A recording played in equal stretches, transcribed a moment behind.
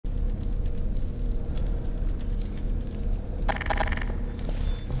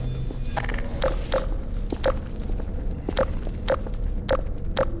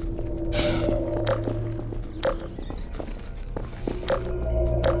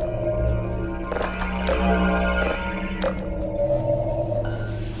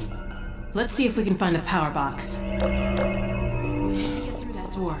Let's see if we can find a power box. We need to get through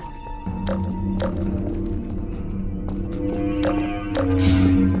that door.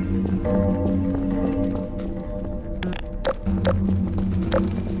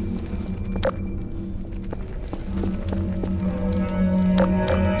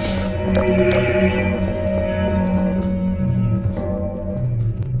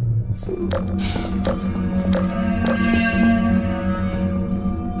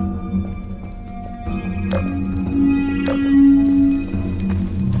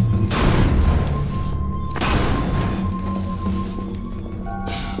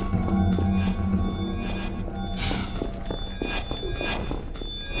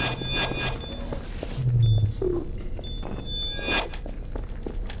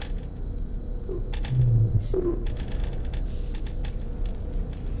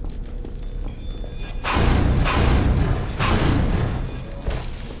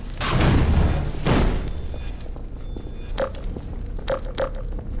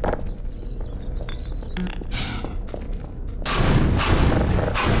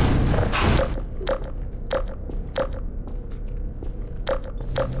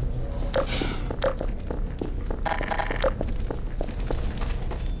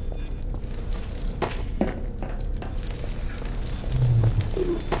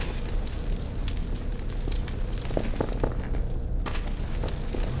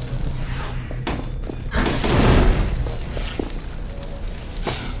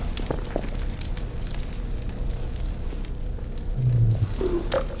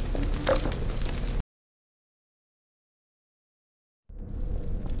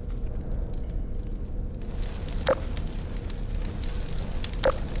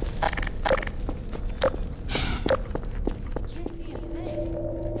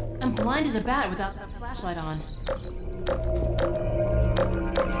 Blind as a bat without that flashlight on.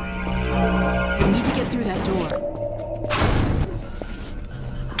 We need to get through that door.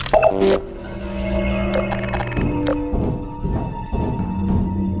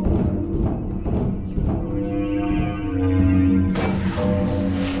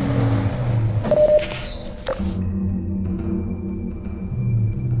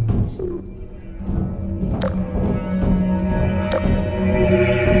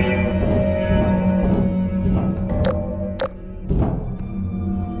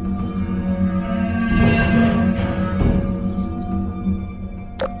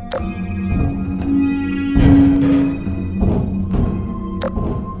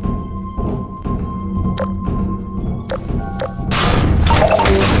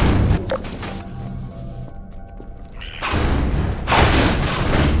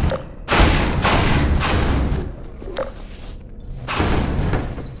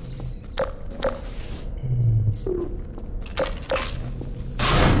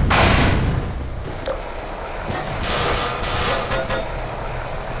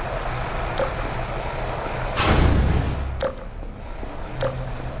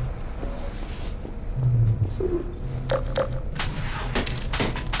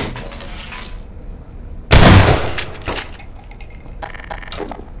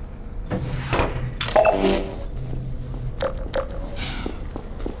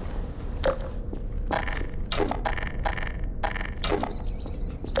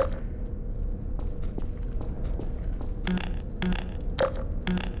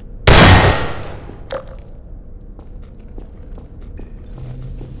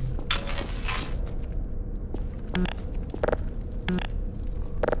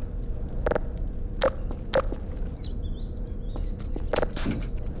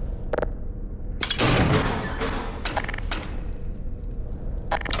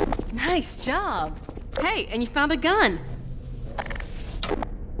 Nice job! Hey, and you found a gun!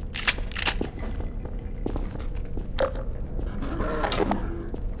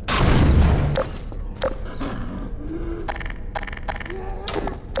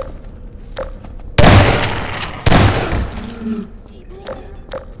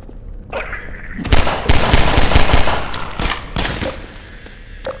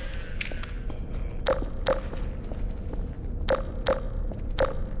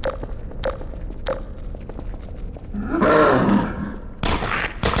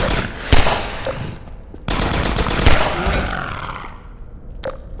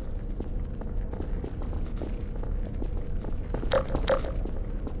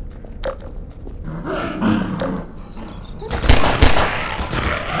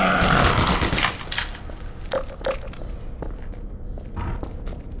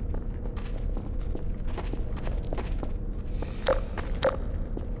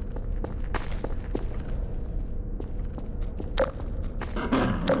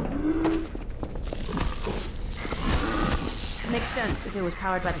 sense if it was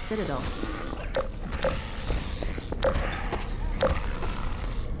powered by the Citadel.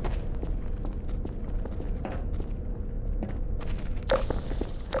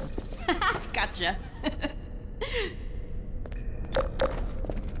 Gotcha.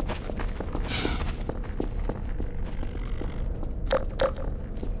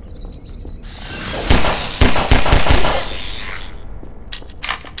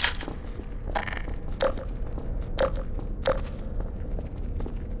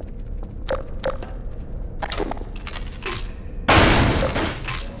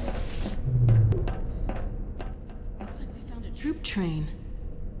 Troop train.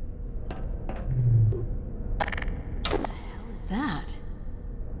 What the hell is that?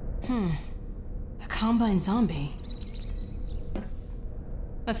 A combine zombie.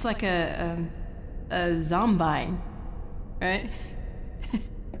 That's like a zombine, right?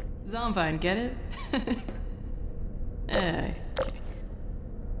 Zombine, get it?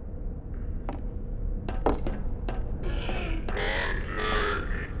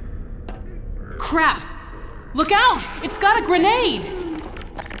 Crap! Look out! It's got a grenade!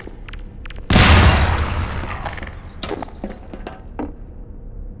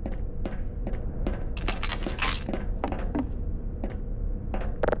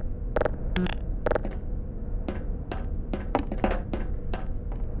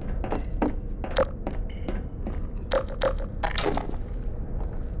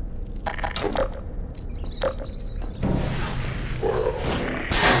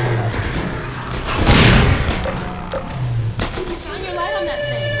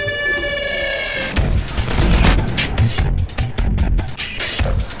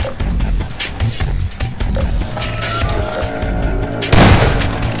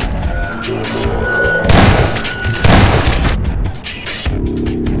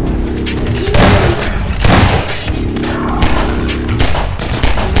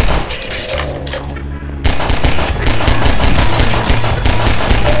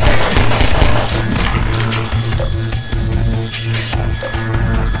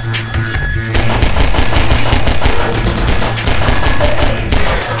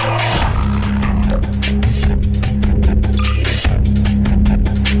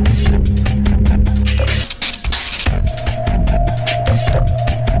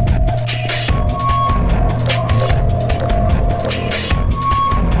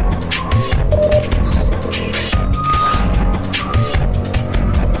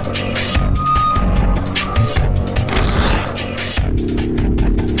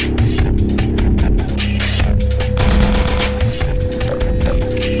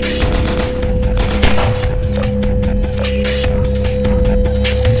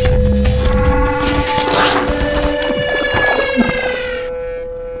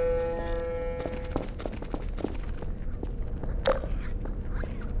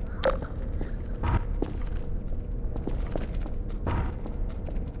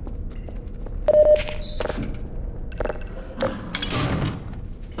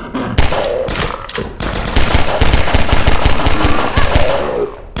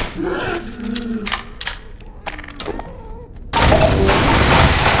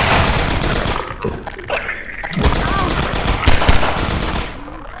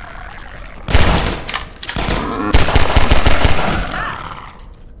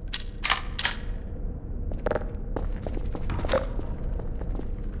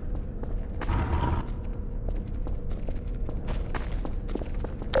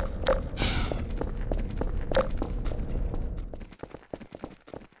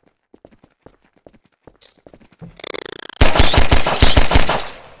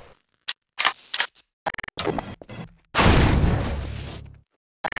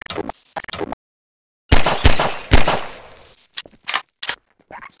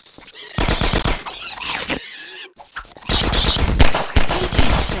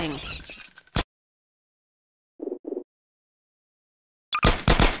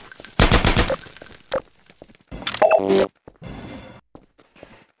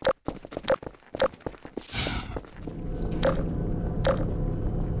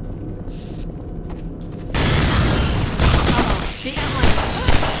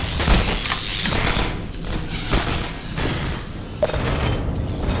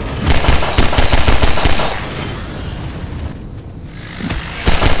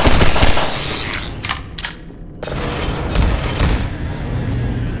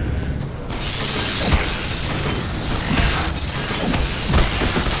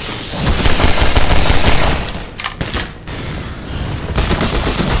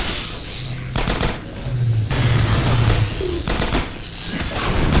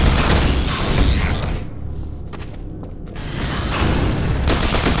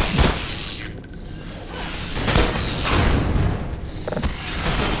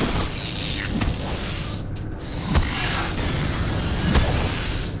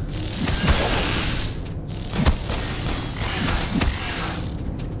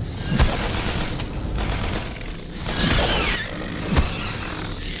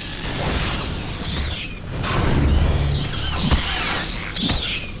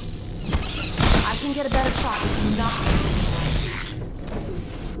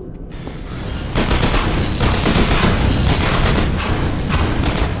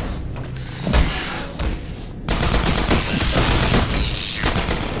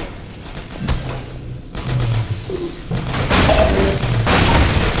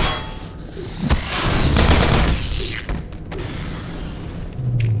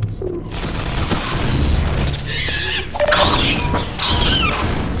 Blood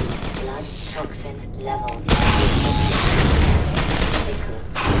toxin levels.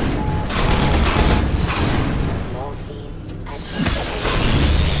 Morphine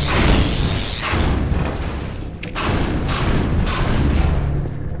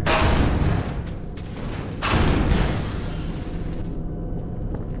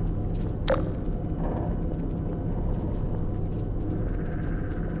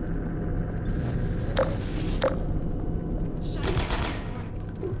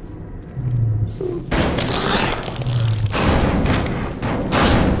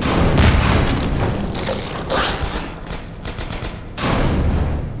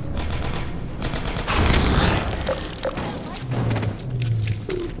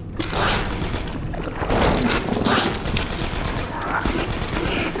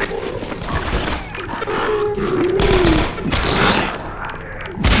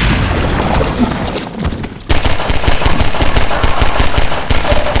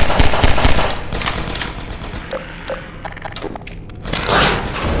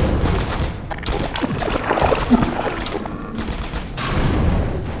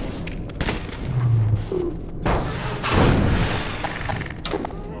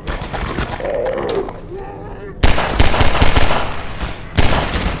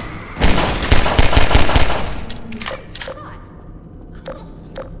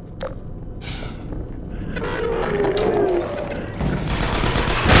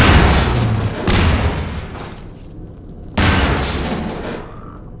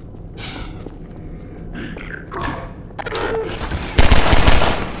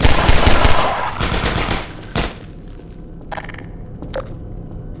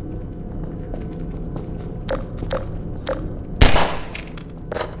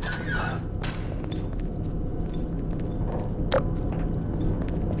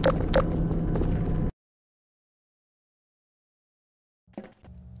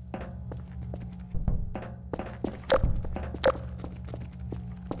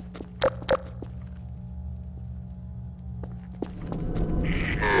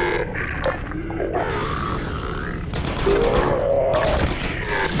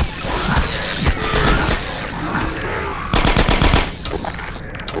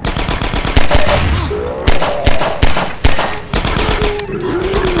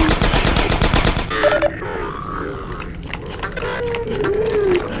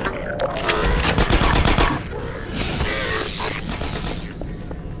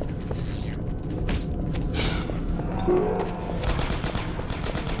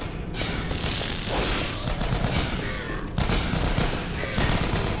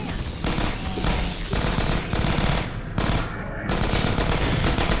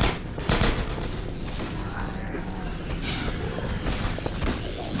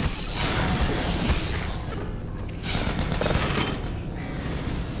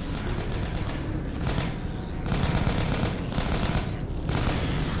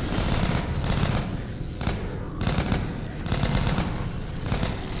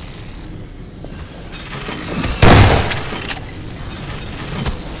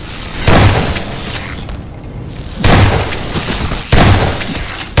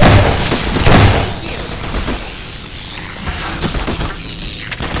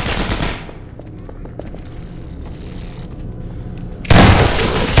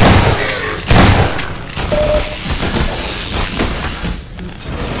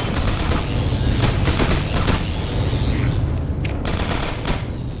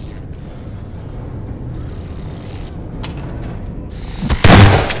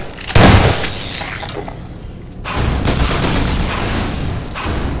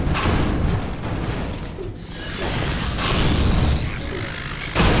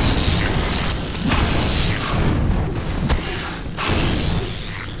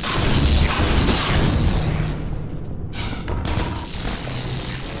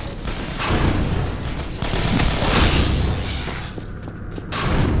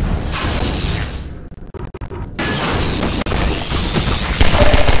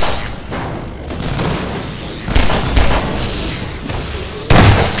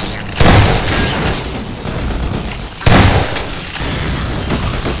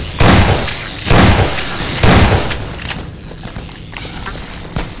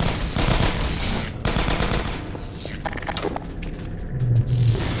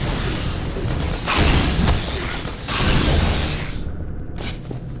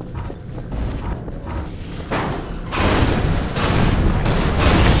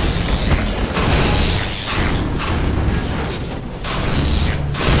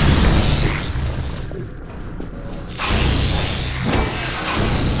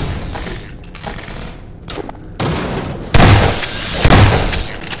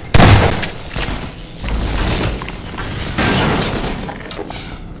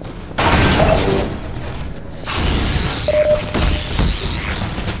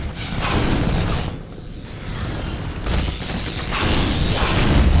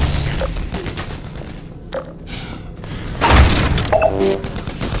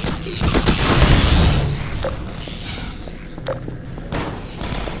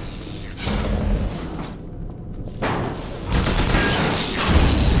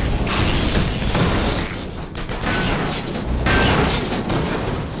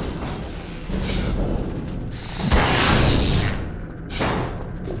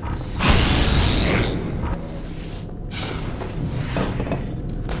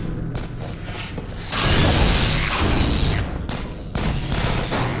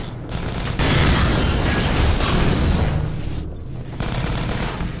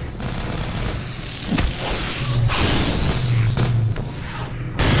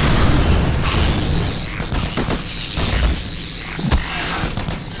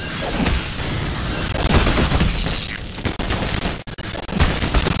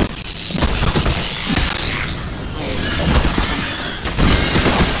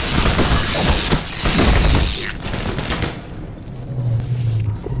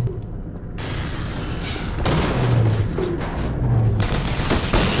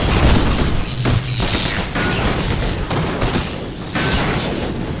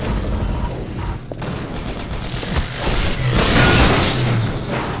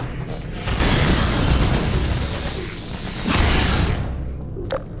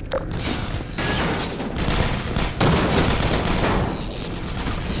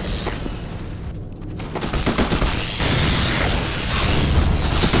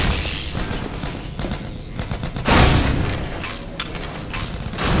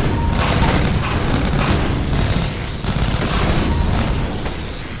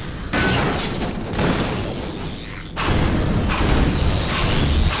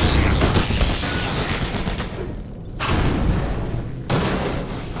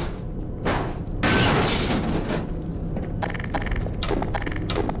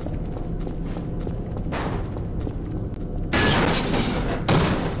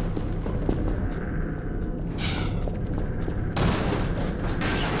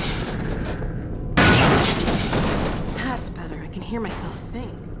hear myself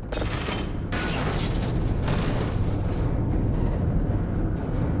think.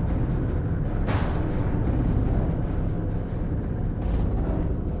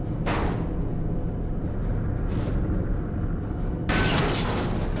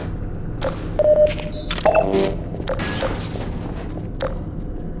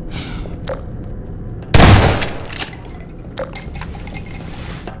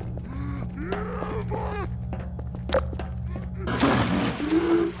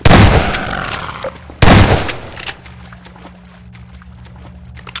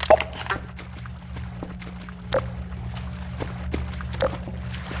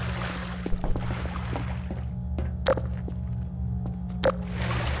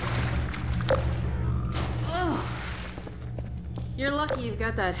 You're lucky you've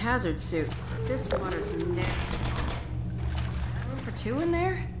got that hazard suit. This water's nasty. Room for two in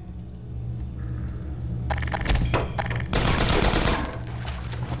there?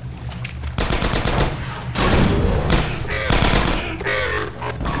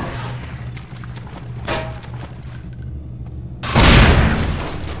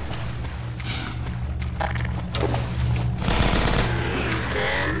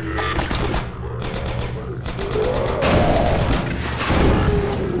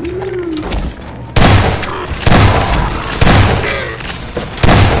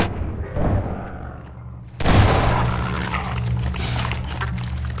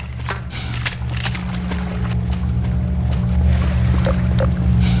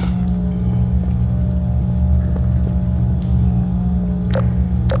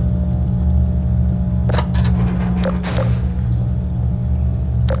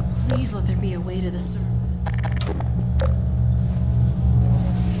 Please let there be a way to the surface.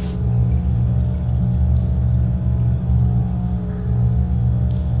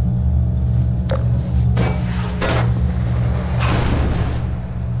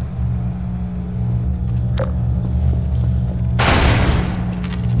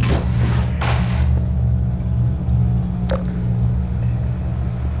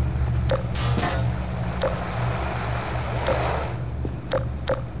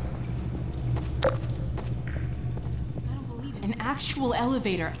 An actual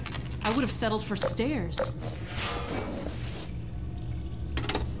elevator. I would have settled for stairs.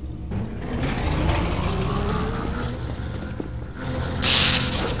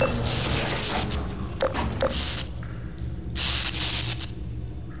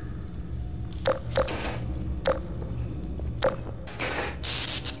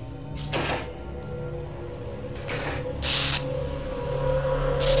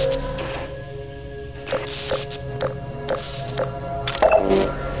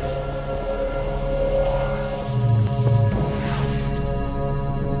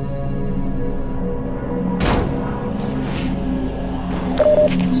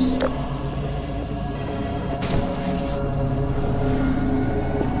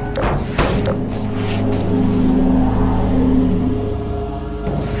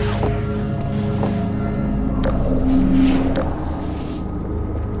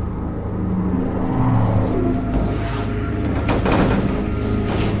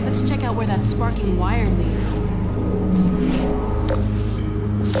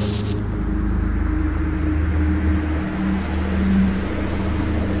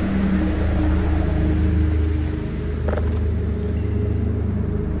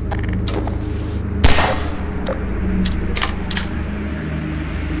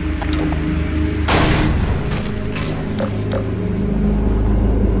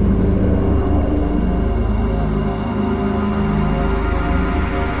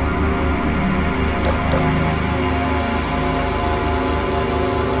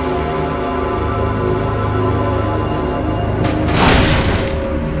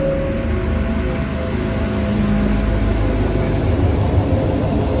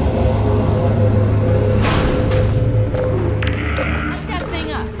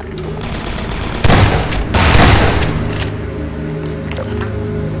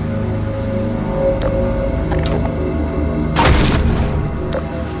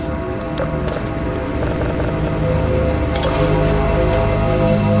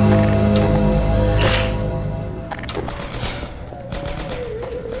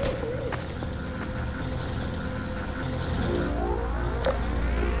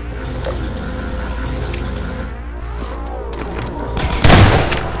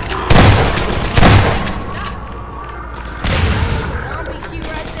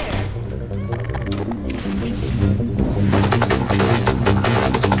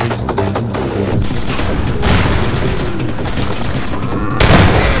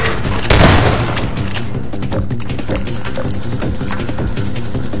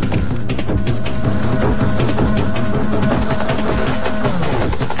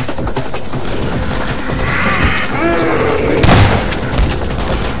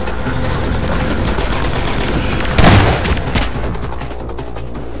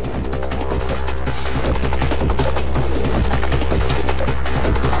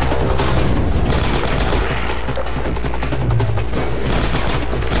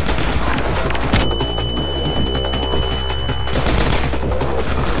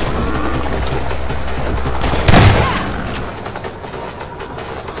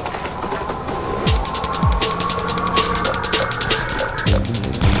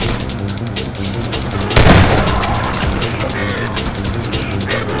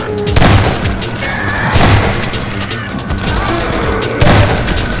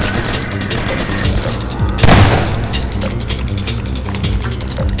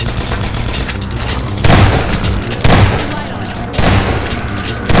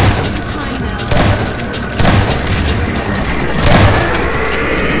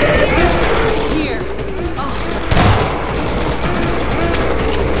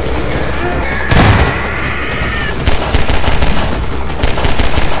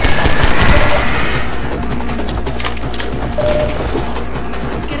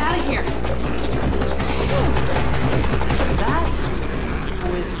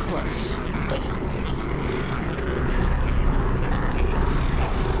 is close.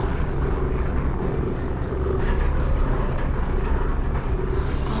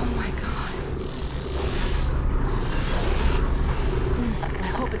 Oh my god. I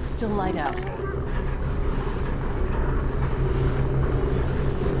hope it's still light out.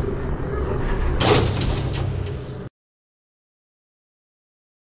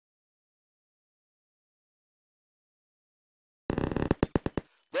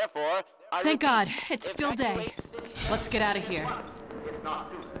 Therefore, Thank God, it's still day. Let's get out of here.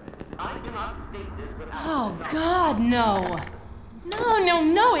 Oh God, no!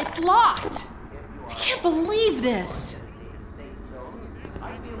 No, it's locked! I can't believe this!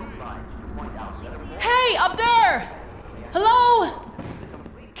 Hey, up there! Hello?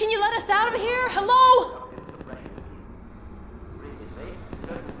 Can you let us out of here? Hello?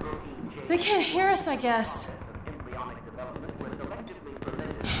 They can't hear us, I guess.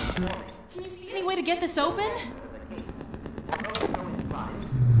 Can you see any way to get this open?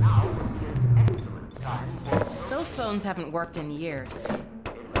 Those phones haven't worked in years.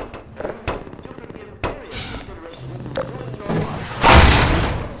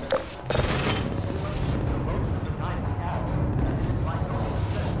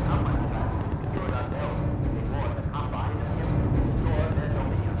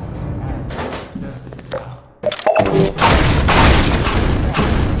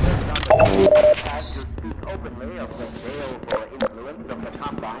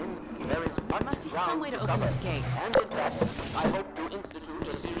 And in fact, I hope to institute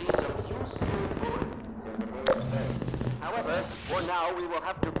a series of useful tours in the days ahead. However, for now we will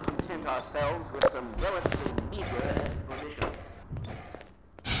have to content ourselves with some relatively meager exposition.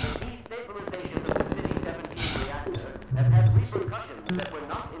 The destabilization of the CITY17 reactor has had repercussions that were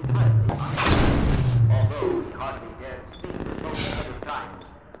not entirely unexpected. Although we hardly dare speak the tone ahead of time,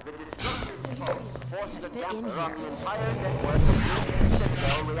 the destructive pulse forced a damper on the entire network of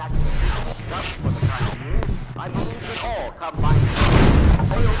nuclear reactors. Thus, for the time being, I believe that all combined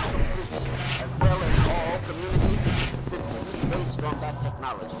failed completely, as well as all communication systems based on that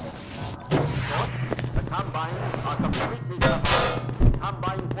technology. In short, the combines are completely cut off.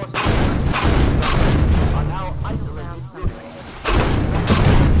 Combine forces are now isolated units.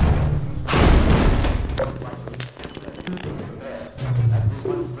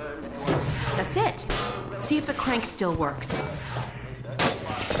 That's it. See if the crank still works.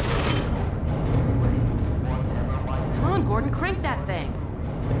 Come on, Gordon, crank that thing.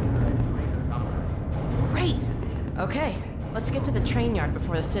 Great. Okay, let's get to the train yard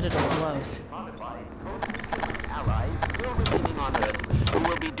before the Citadel blows. Allies still remaining on Earth who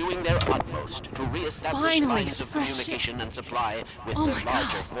will be doing their utmost to re-establish Finally, lines of fresh communication and supply with Oh their my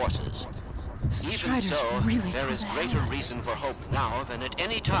larger God. forces. Even Strider's so, really there tore is the greater hell out of reason for hope this. now than at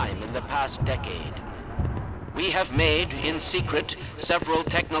any time in the past decade. We have made, in secret, several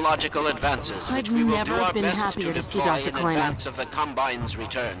technological advances I've which we will do never our been best happier to see deploy Dr. in Kleiner. advance of the Combine's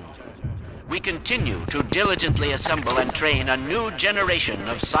return. We continue to diligently assemble and train a new generation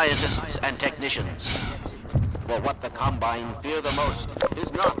of scientists and technicians. For what the Combine fear the most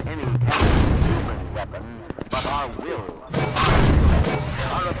is not any human weapon, but our will.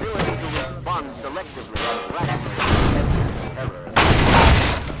 Our ability to respond selectively and rapidly against terror.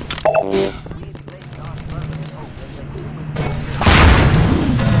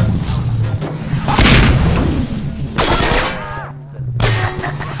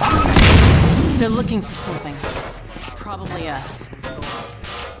 They're looking for something. Probably us.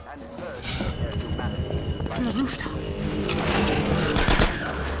 From the rooftops.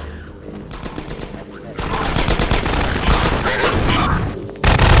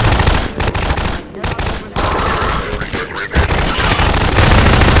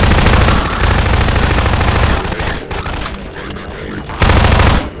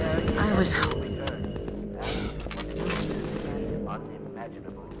 I was hoping. This is again.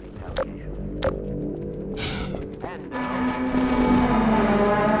 Unimaginable retaliation. And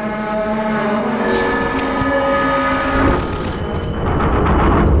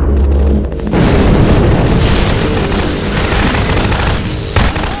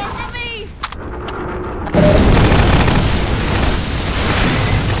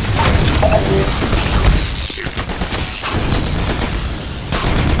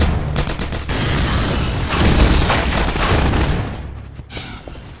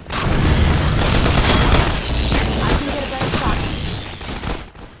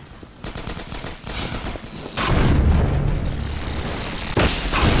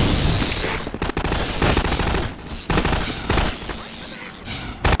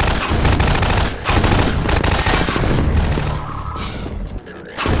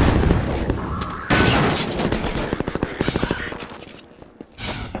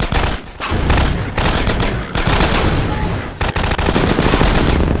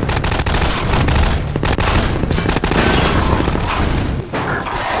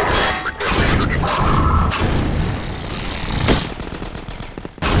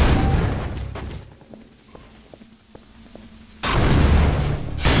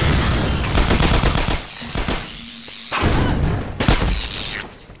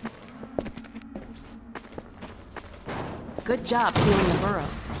Good job sealing the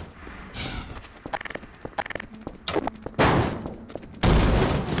burrows.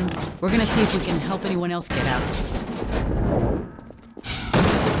 We're gonna see if we can help anyone else get out.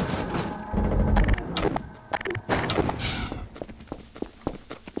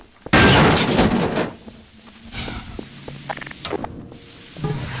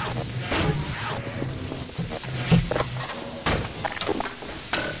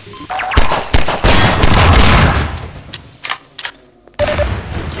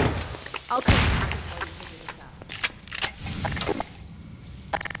 I'll come.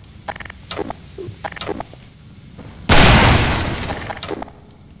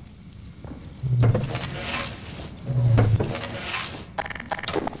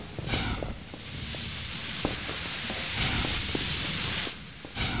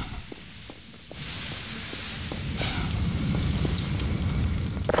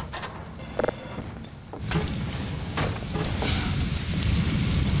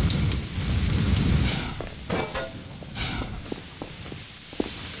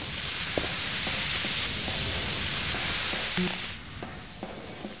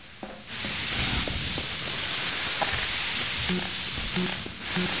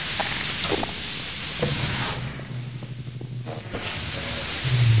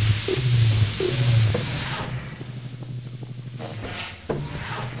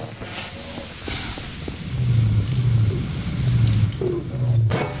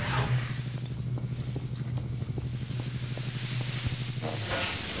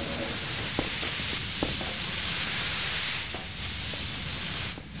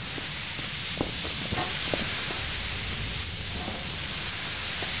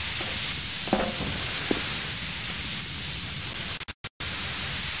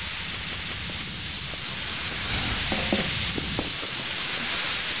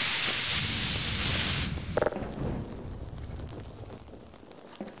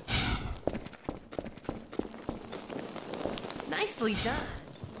 Nicely done.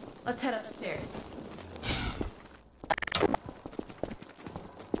 Let's head upstairs.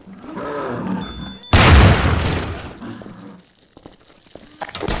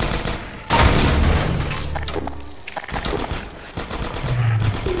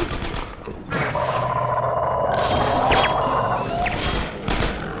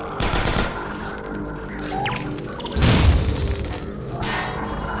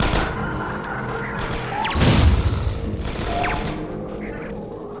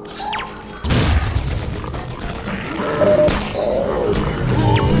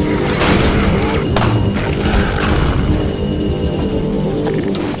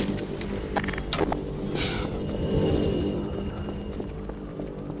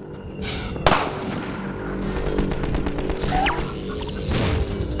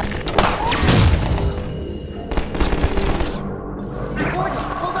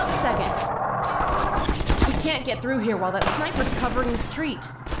 Get through here while that sniper's covering the street.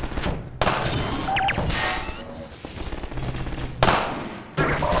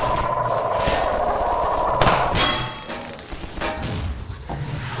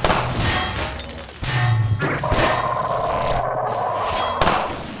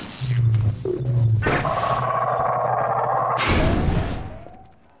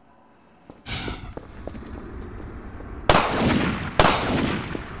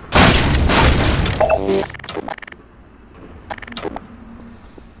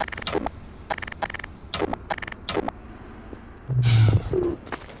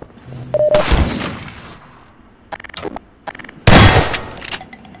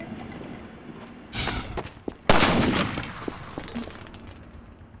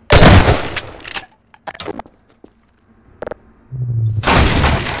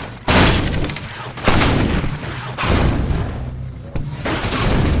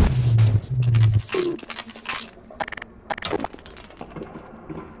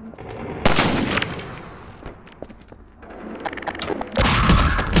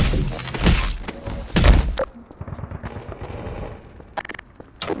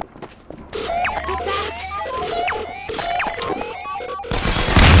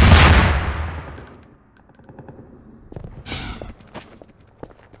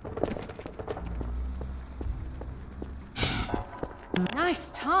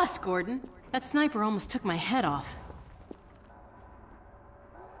 Nice toss, Gordon. That sniper almost took my head off.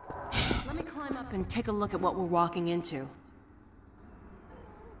 Let me climb up and take a look at what we're walking into.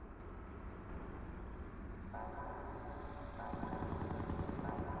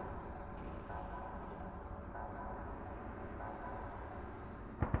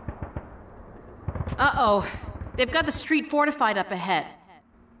 Uh-oh. They've got the street fortified up ahead.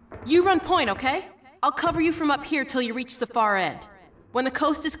 You run point, okay? I'll cover you from up here till you reach the far end. When the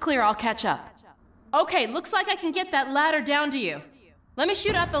coast is clear, I'll catch up. Okay, looks like I can get that ladder down to you. Let me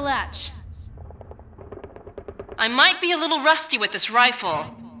shoot out the latch. I might be a little rusty with this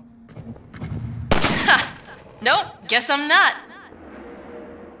rifle. Ha! Nope, guess I'm not.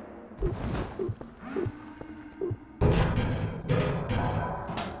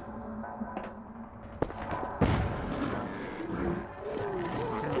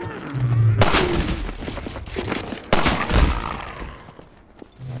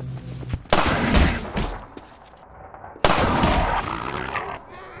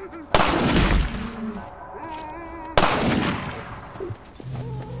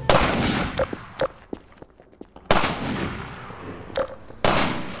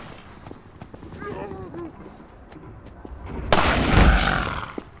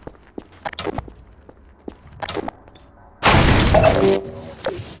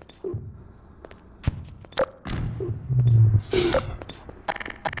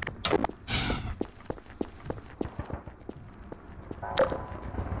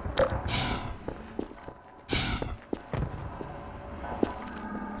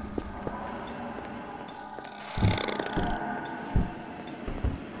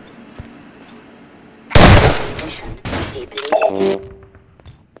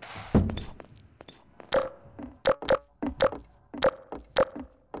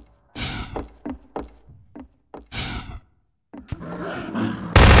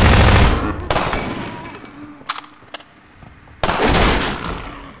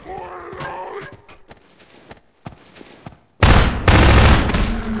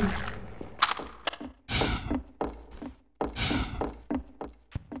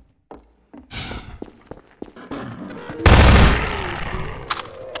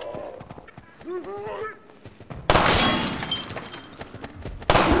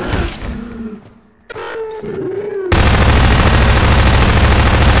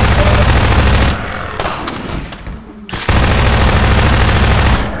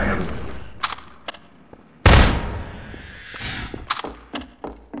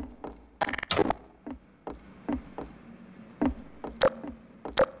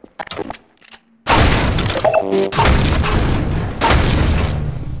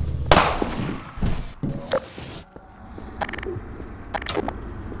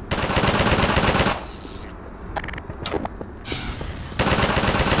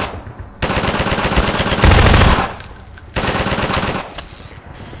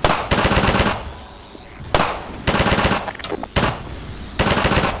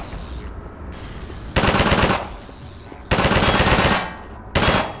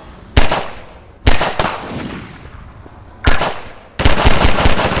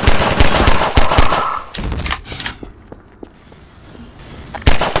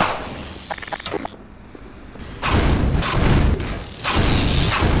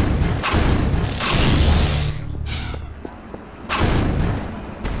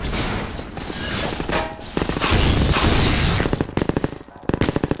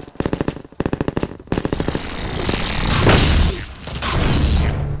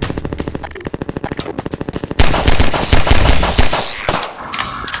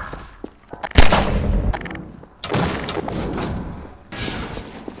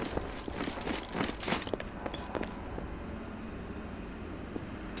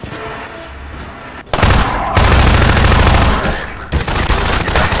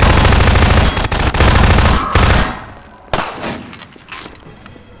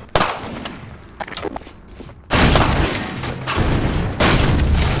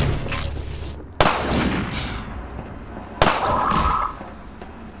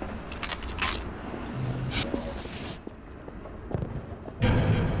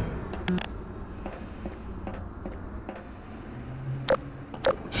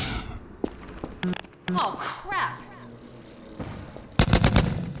 Oh, crap!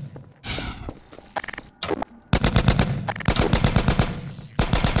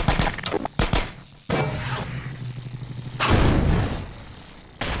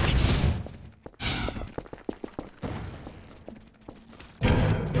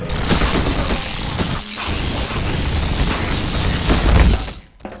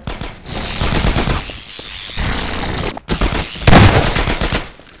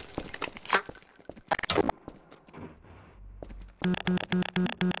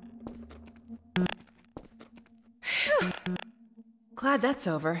 Glad that's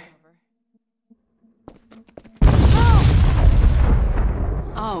over.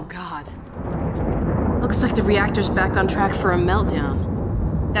 Oh, God. Looks like the reactor's back on track for a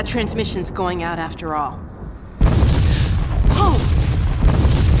meltdown. That transmission's going out after all. Oh!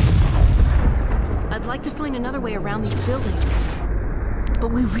 I'd like to find another way around these buildings,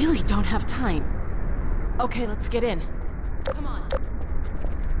 but we really don't have time. Okay, let's get in. Come on.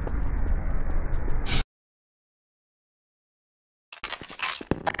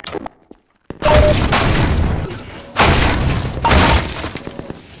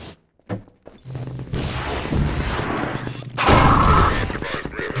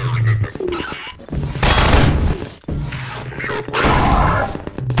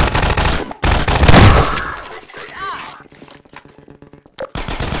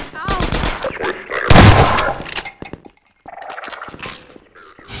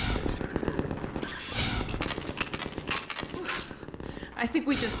 I think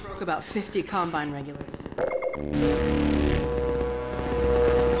we just broke about 50 Combine regulations.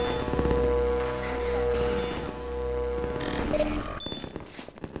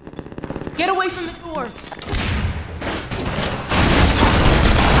 Get away from the doors!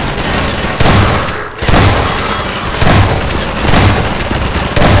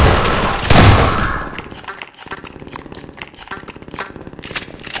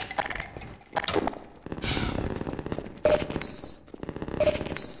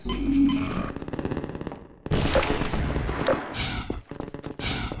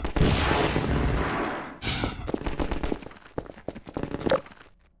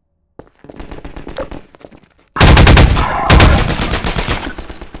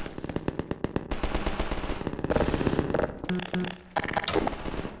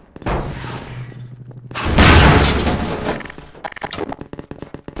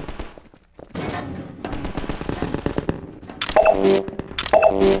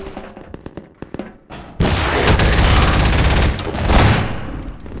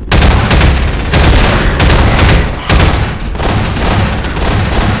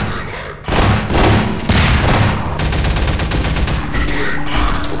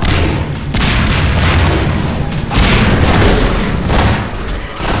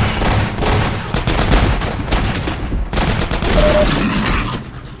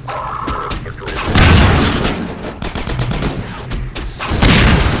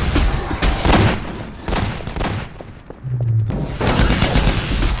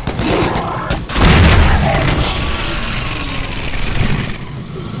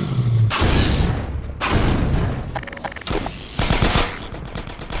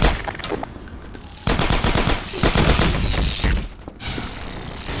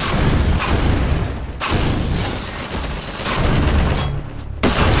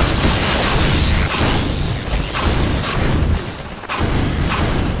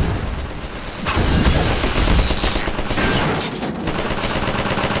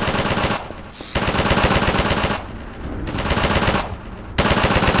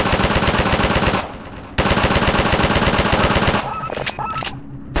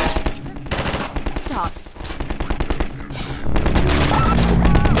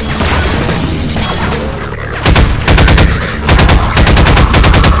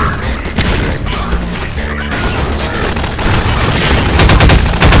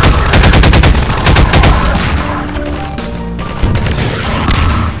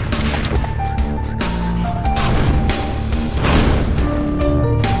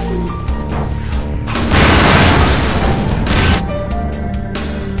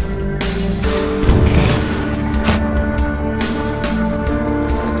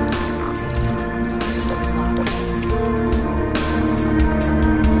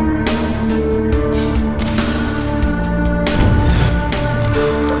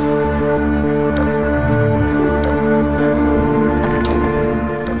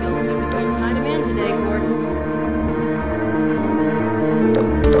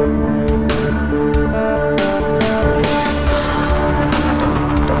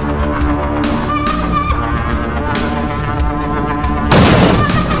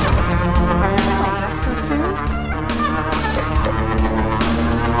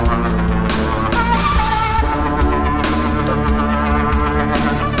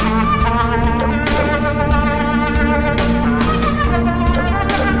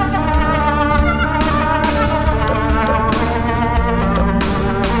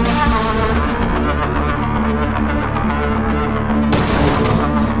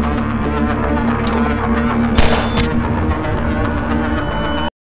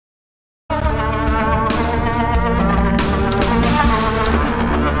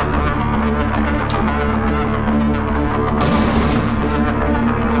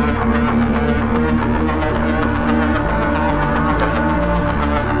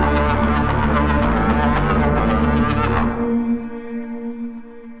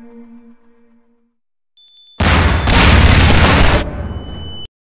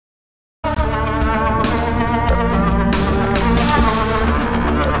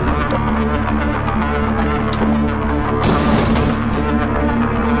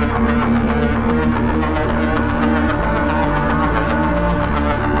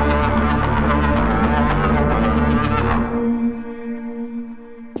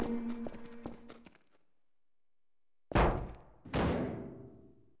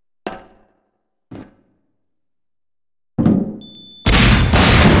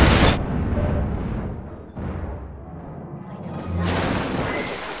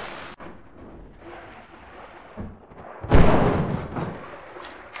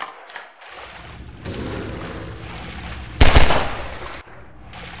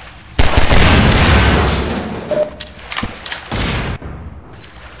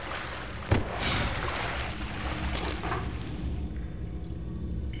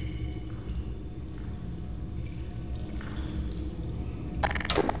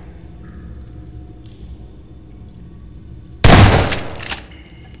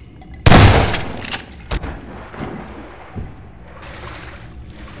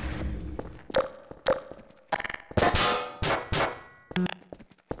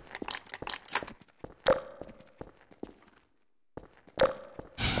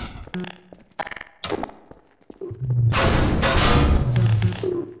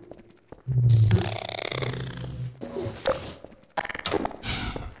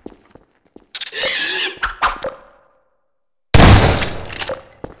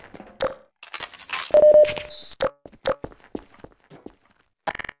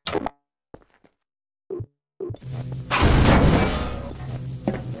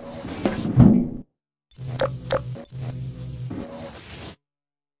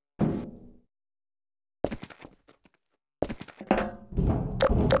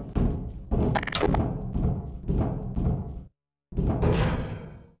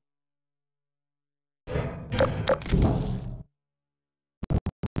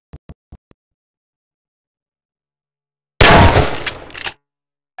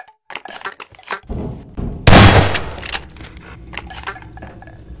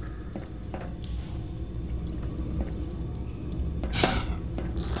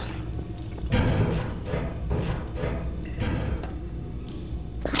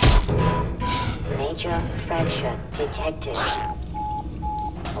 Pressure detected.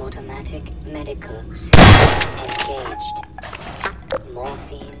 Automatic medical system engaged.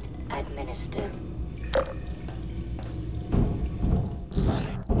 Morphine administered.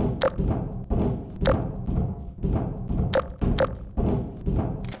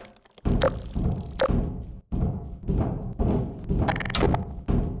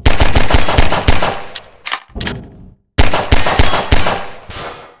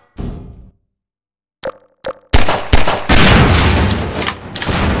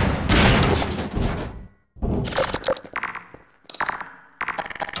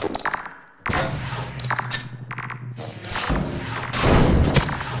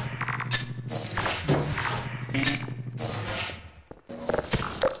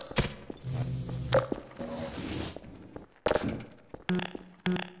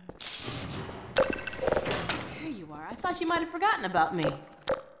 Thought you might have forgotten about me.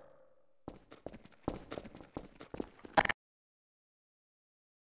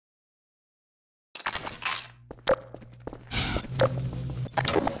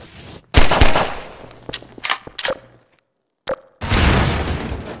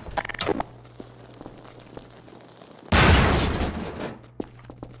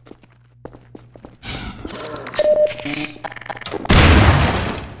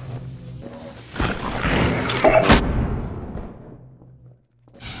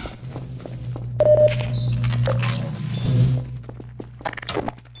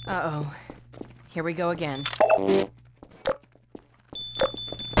 Uh-oh. Here we go again.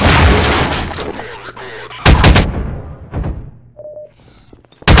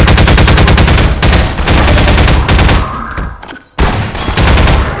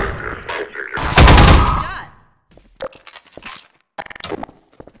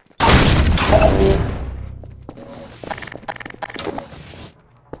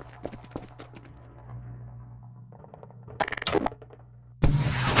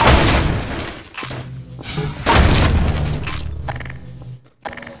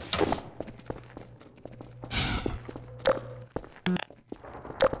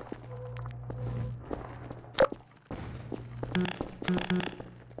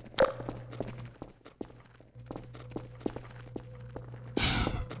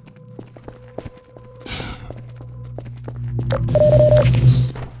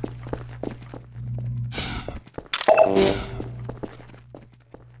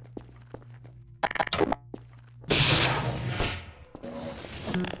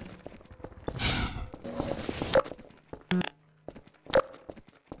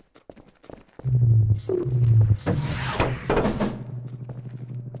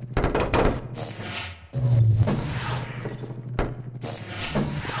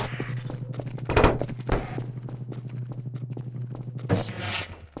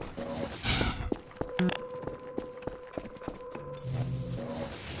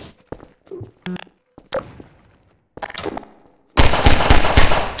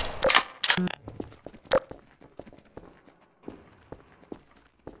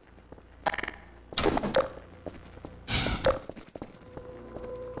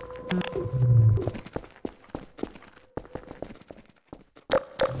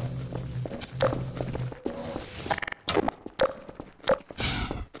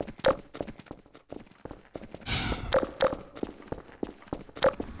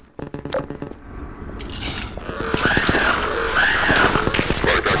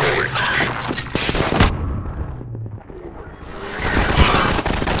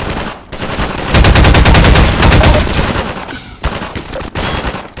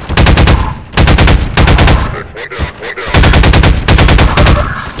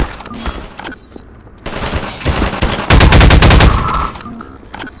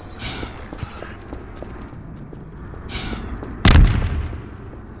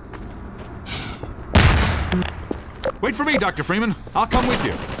 Wait for me, Dr. Freeman. I'll come with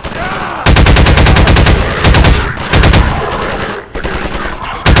you.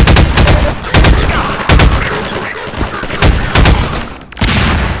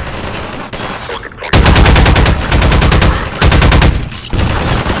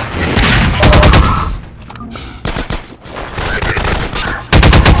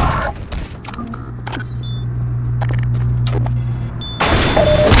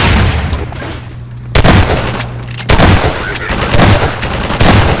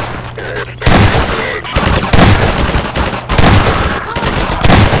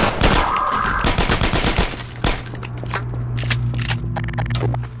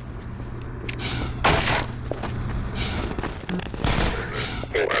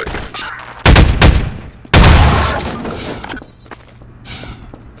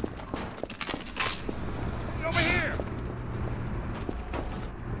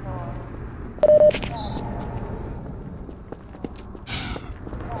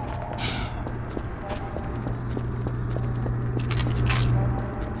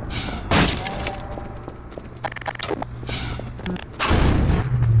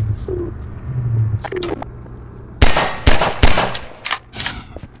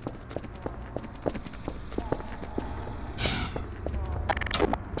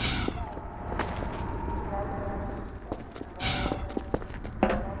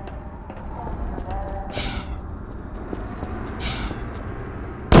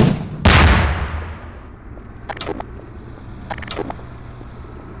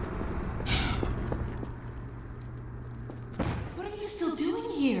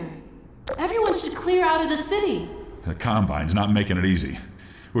 Everyone should clear out of the city. The Combine's not making it easy.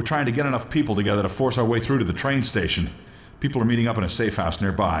 We're trying to get enough people together to force our way through to the train station. People are meeting up in a safe house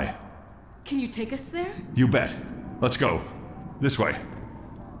nearby. Can you take us there? You bet. Let's go. This way.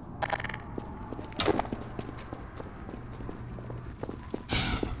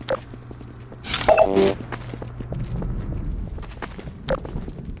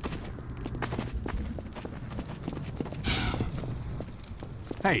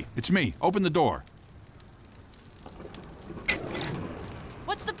 Hey, it's me. Open the door.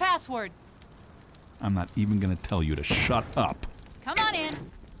 What's the password? I'm not even gonna tell you to shut up. Come on in.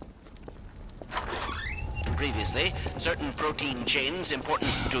 Previously, certain protein chains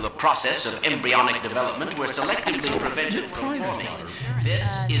important to the process of embryonic development were selectively prevented from forming.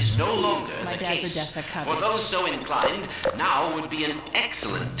 This is no longer My the dad's case. Odessa covered. For those so inclined, now would be an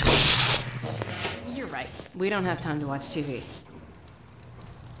excellent time. You're right. We don't have time to watch TV.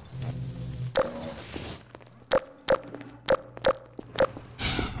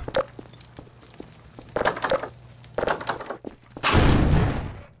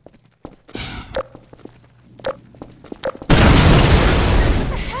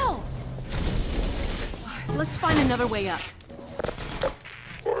 Let's find another way up.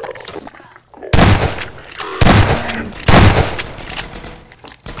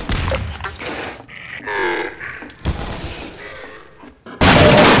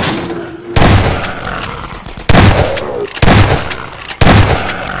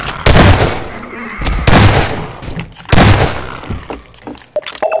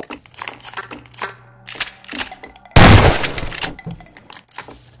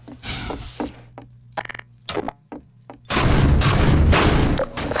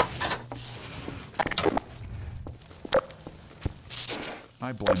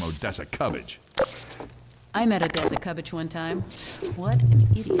 I blame Odessa Cubbage. I met Odessa Cubbage one time. What an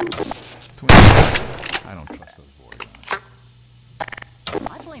idiot. I don't trust those boys.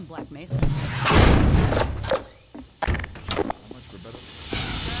 I blame Black Mesa.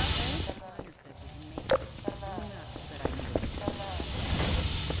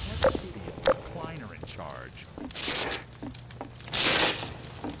 Kleiner in charge.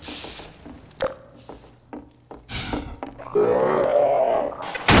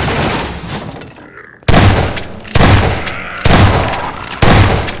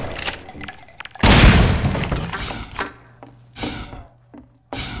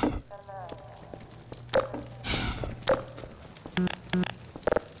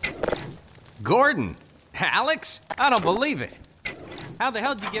 Gordon? Alex? I don't believe it. How the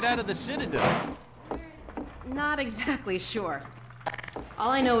hell did you get out of the Citadel? Not exactly sure.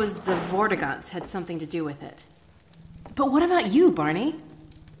 All I know is the Vortigaunts had something to do with it. But what about you, Barney?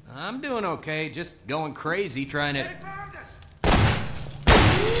 I'm doing okay, just going crazy trying to...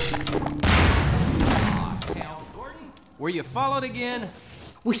 Aw, hell, Gordon. Were you followed again?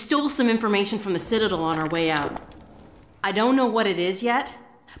 We stole some information from the Citadel on our way out. I don't know what it is yet,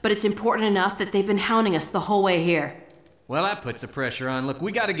 but it's important enough that they've been hounding us the whole way here. Well, that puts the pressure on. Look,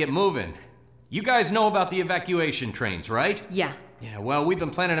 we gotta get moving. You guys know about the evacuation trains, right? Yeah. Yeah, well, we've been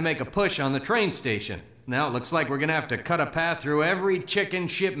planning to make a push on the train station. Now it looks like we're gonna have to cut a path through every chicken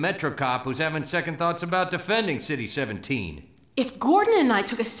ship Metro cop who's having second thoughts about defending CITY17. If Gordon and I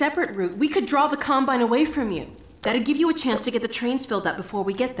took a separate route, we could draw the Combine away from you. That'd give you a chance to get the trains filled up before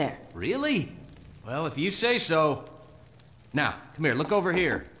we get there. Really? Well, if you say so. Now, come here, look over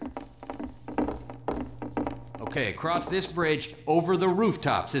here. Okay, across this bridge, over the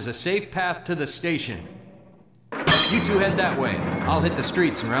rooftops, is a safe path to the station. You two head that way. I'll hit the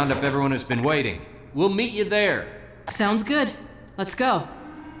streets and round up everyone who's been waiting. We'll meet you there. Sounds good. Let's go.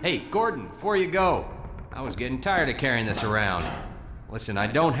 Hey, Gordon, before you go, I was getting tired of carrying this around. Listen, I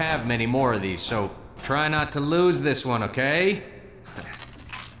don't have many more of these, so try not to lose this one, okay?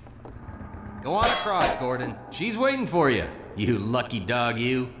 Go on across, Gordon. She's waiting for you. You lucky dog,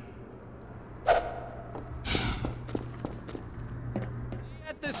 you. At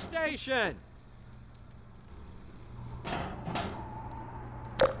the station!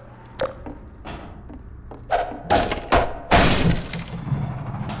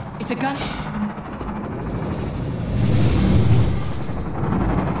 It's a gun.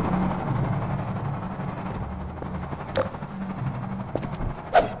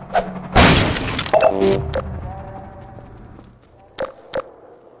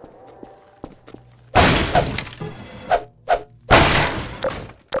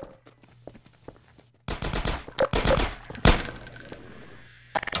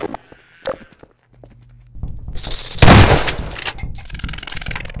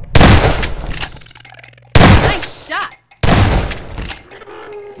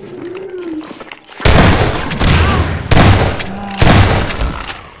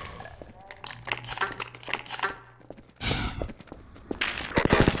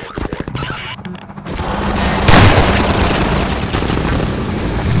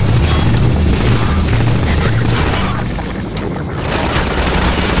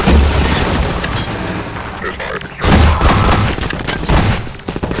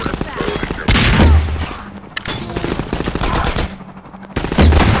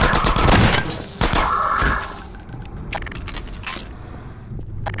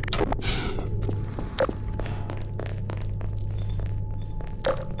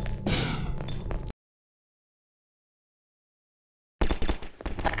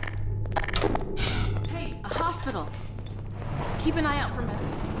 hospital. Keep an eye out for medical.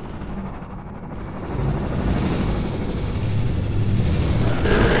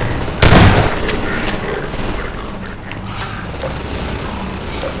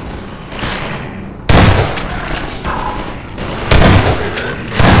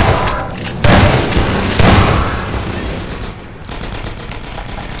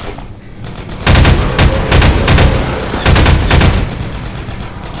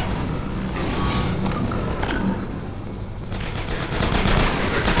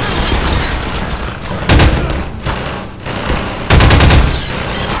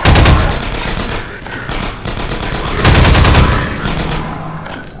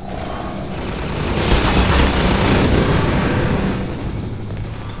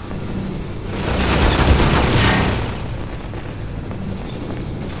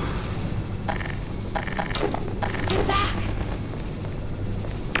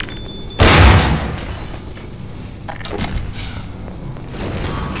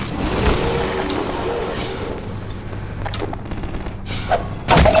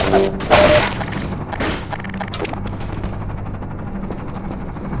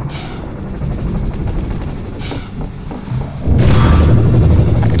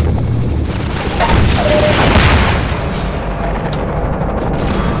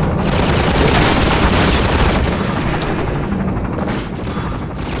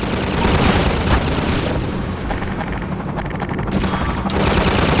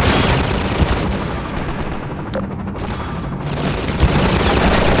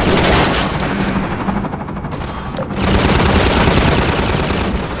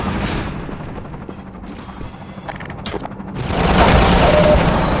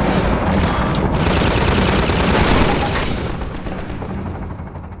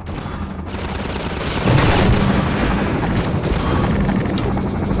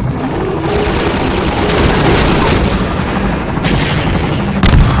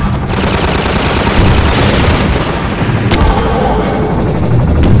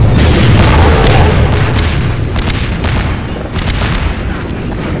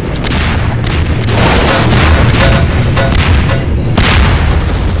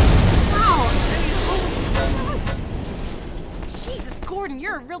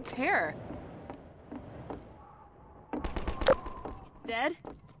 Terror. It's dead?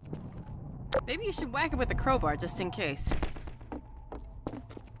 Maybe you should whack it with a crowbar just in case.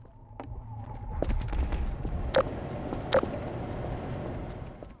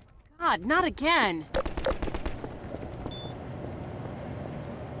 God, not again!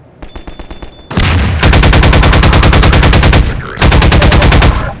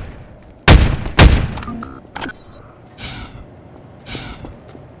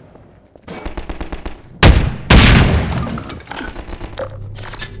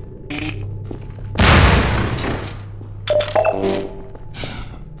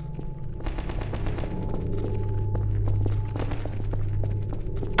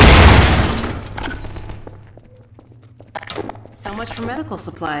 So much for medical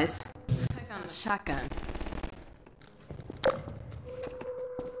supplies. I found a shotgun.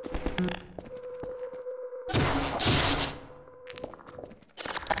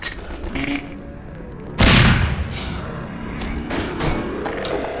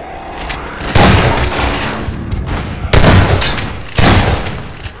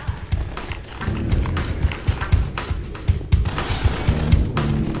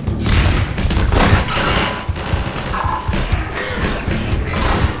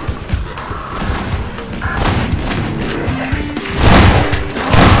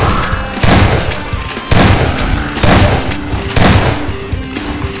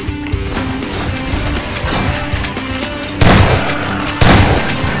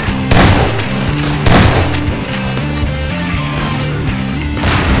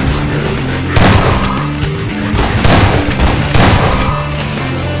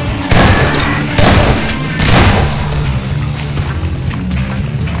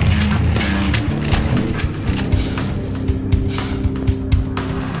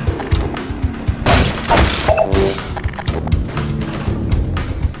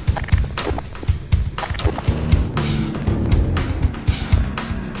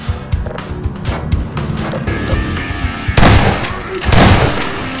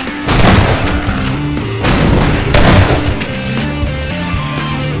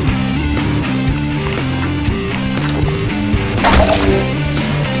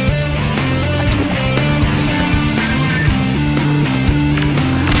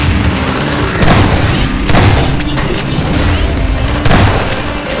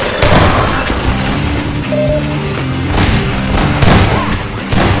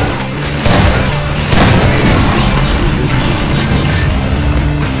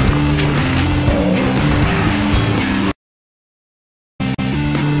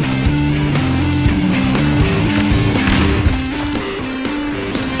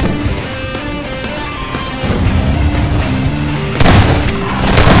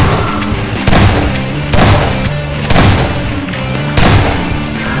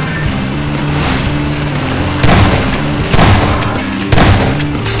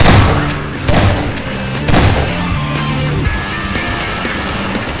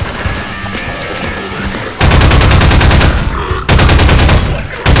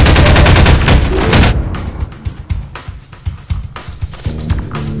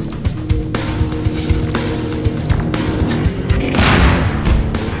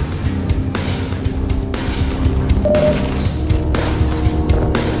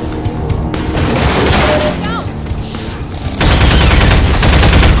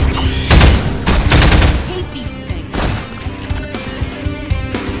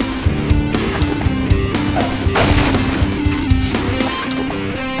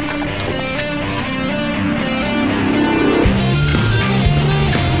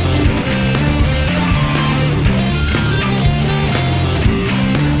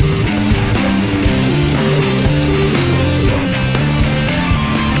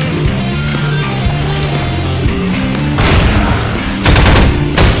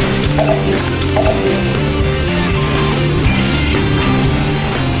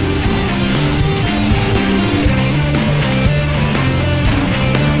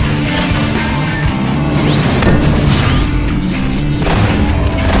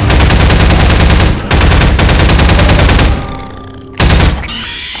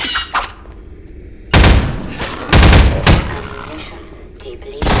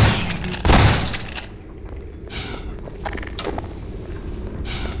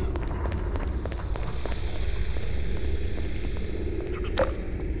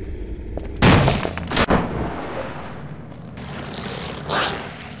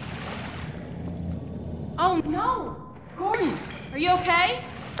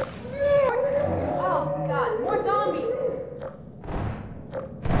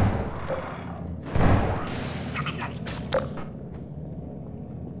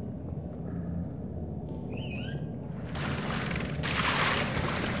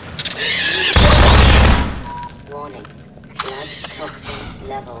 Warning. Blood toxin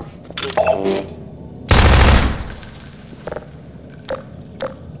levels detected.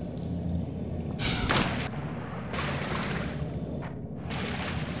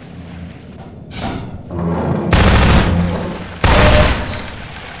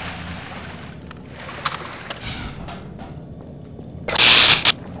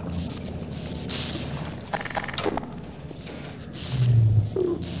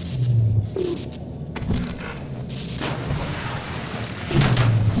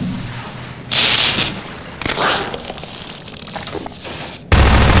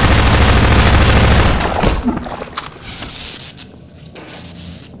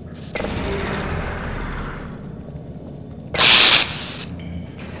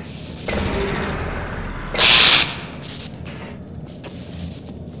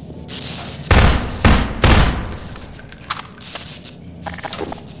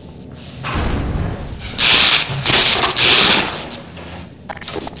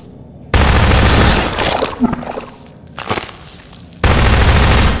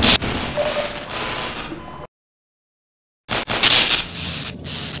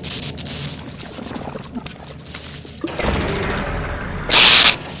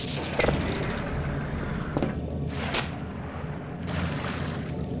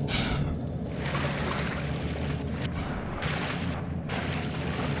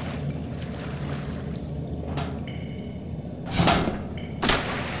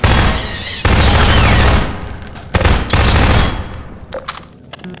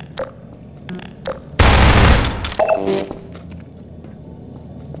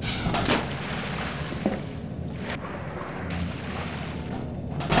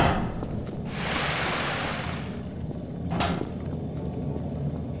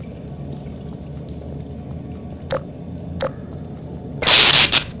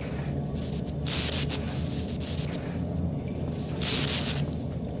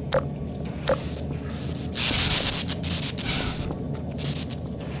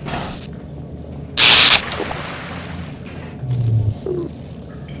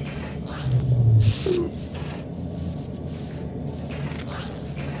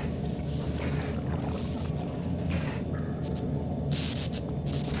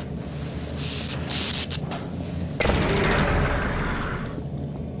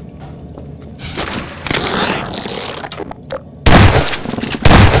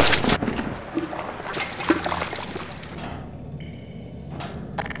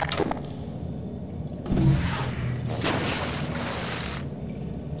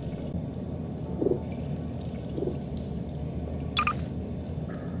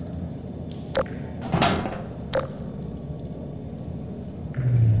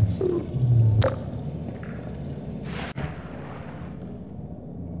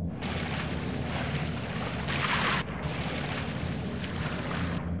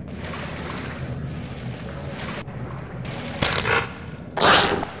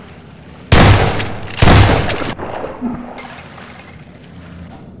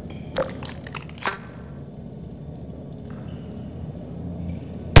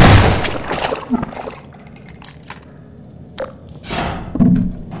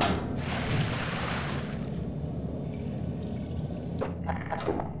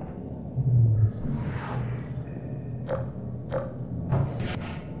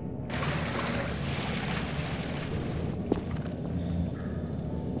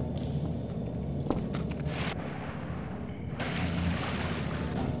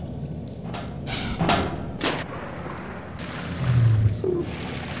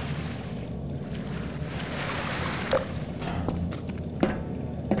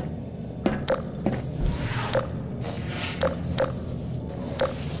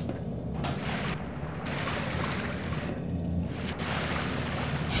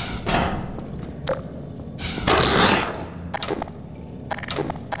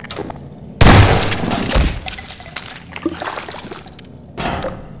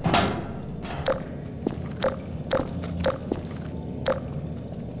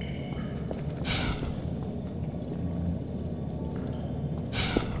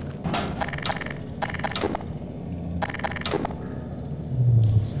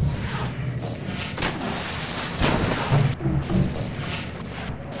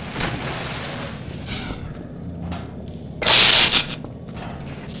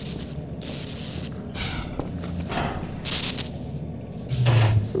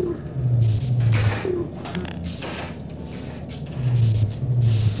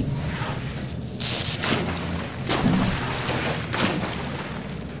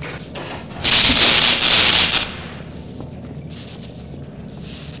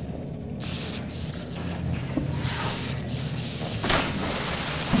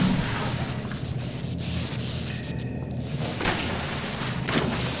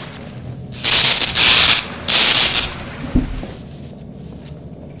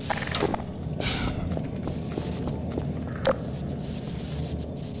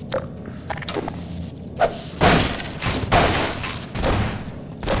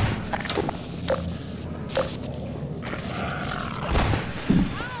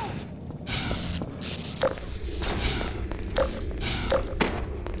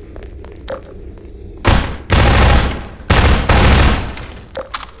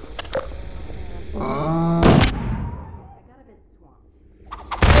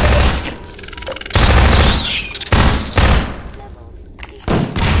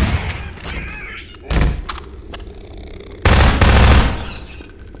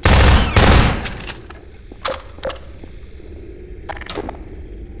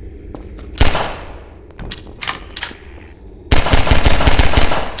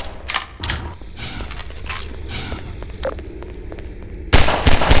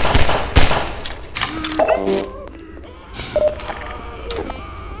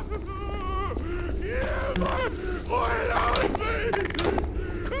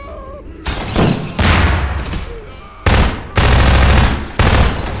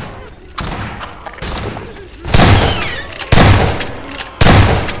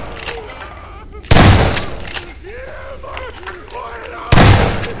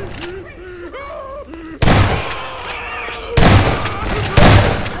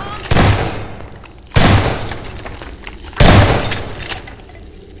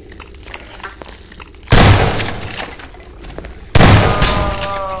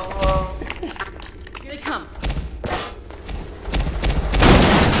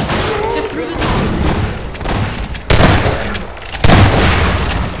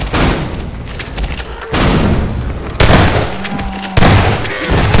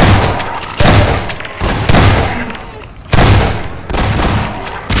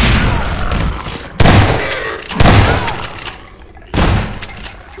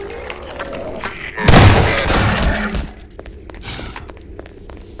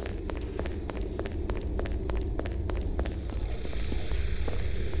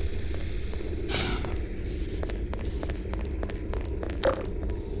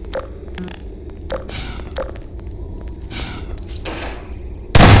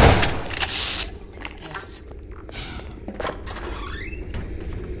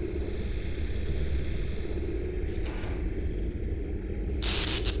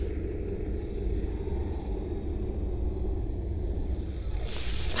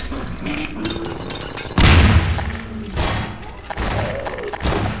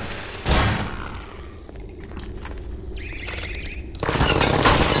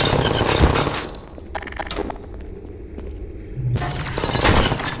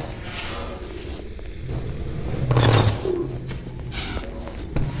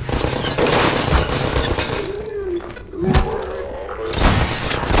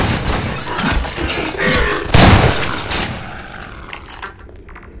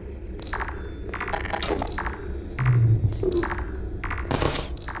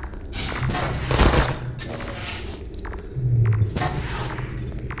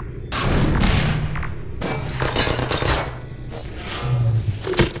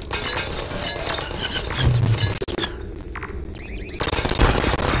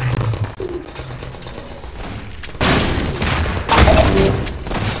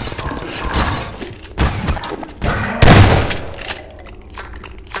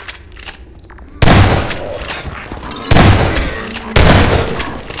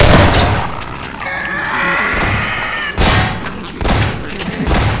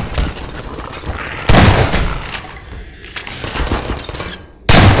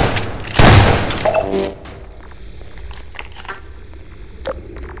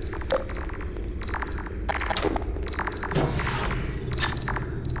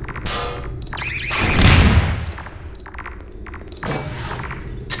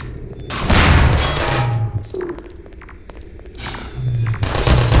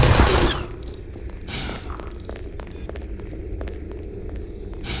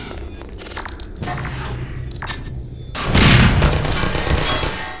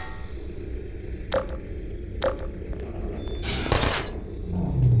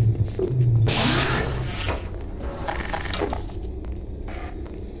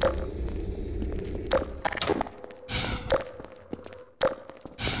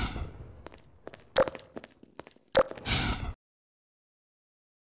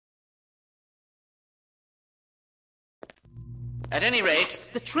 At any rate, It's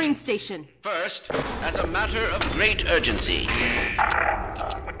the train station. first, as a matter of great urgency.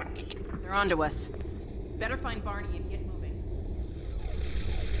 They're onto us. Better find Barney and get moving.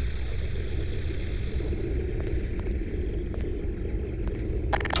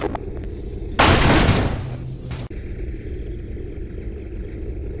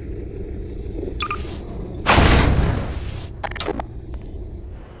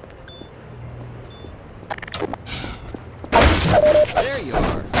 There you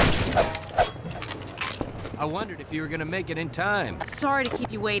are. I wondered if you were gonna make it in time. Sorry to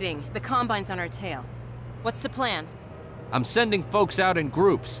keep you waiting. The Combine's on our tail. What's the plan? I'm sending folks out in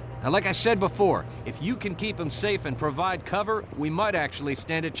groups. Now, like I said before, if you can keep them safe and provide cover, we might actually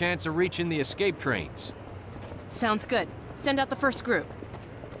stand a chance of reaching the escape trains. Sounds good. Send out the first group.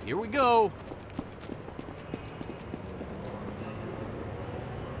 Here we go.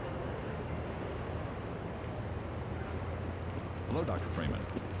 Hello, Dr. Freeman.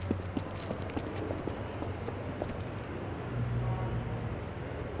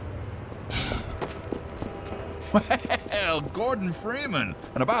 Well, Gordon Freeman.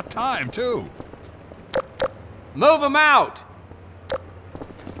 And about time, too. Move them out!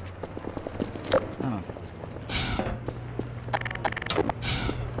 I don't think this works.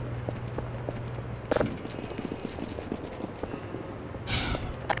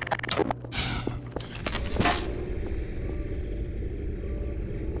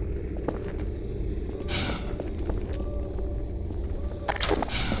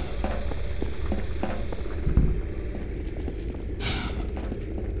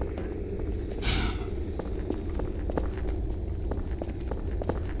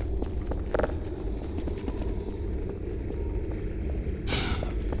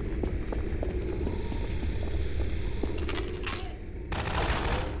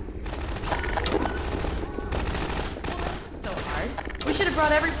 So hard. We should have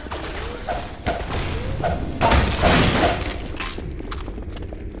brought every...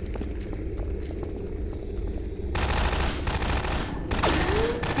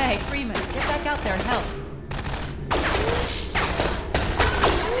 Hey, Freeman, get back out there and help.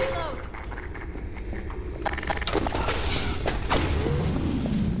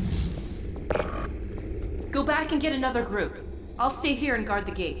 Go back and get another group. I'll stay here and guard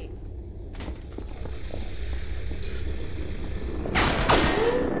the gate.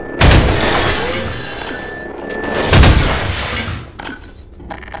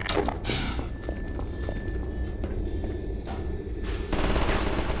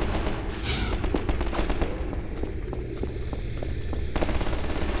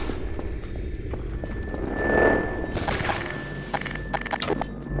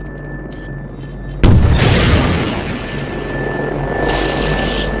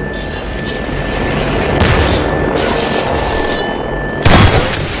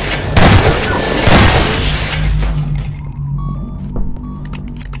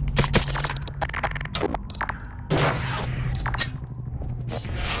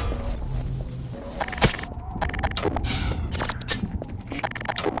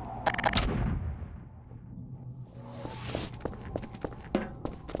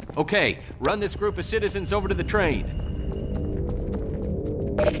 Okay, run this group of citizens over to the train.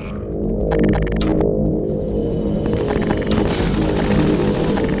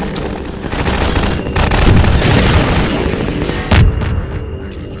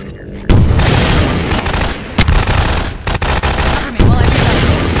 Cover me while I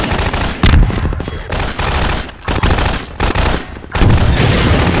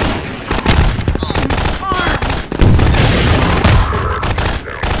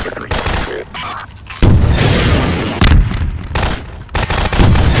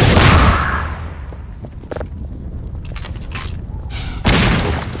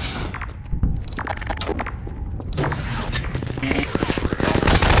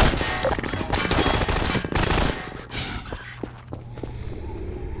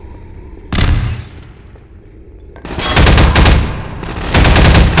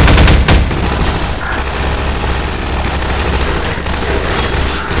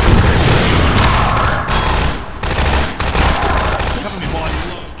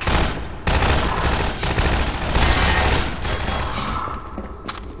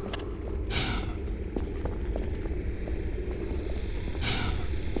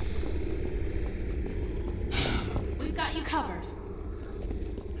We've got you covered.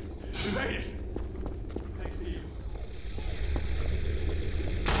 We made it. Thanks to you.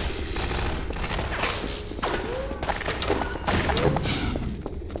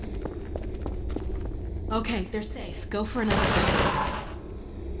 Okay, they're safe. Go for another group.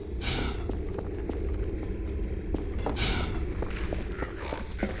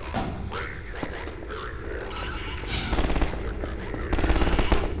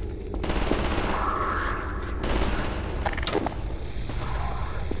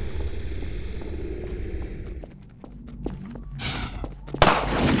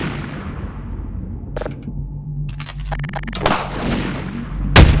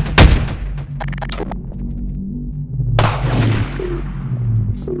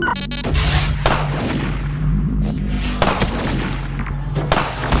 Log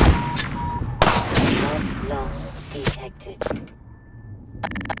loss detected.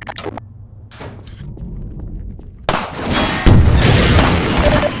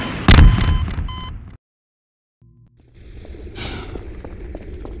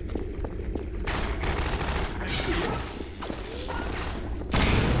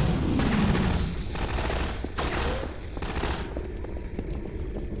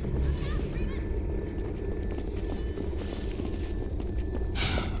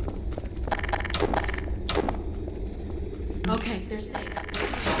 Okay, they're safe.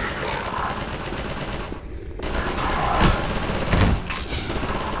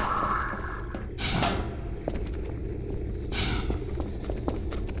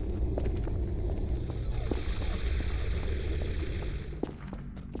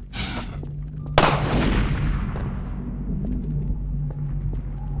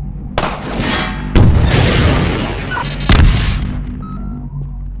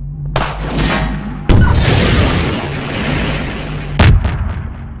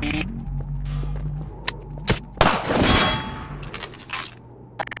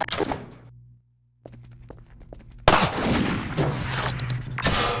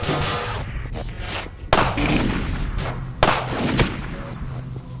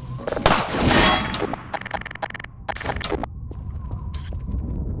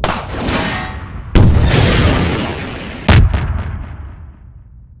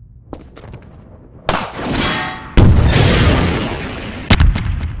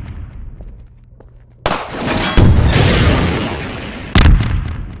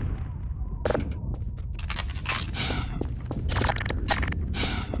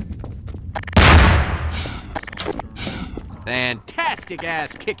 Fantastic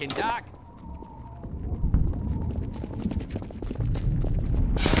ass kicking, Doc.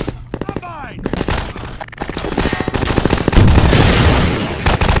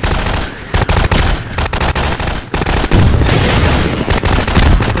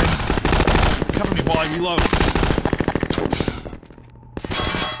 Cover me while I reload.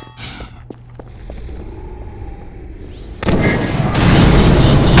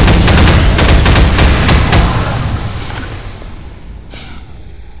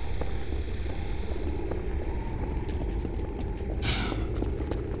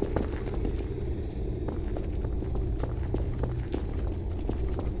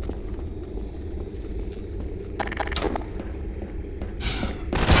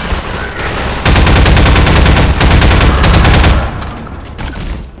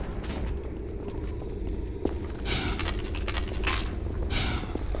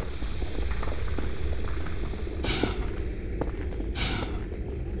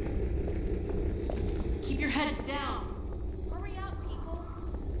 Keep your heads down. Hurry up, people.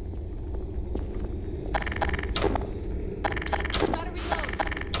 Gotta reload.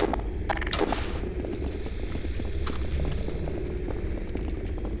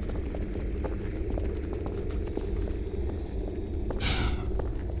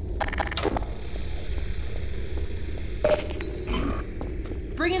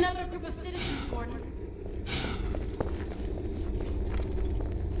 Bring another group of citizens, Gordon.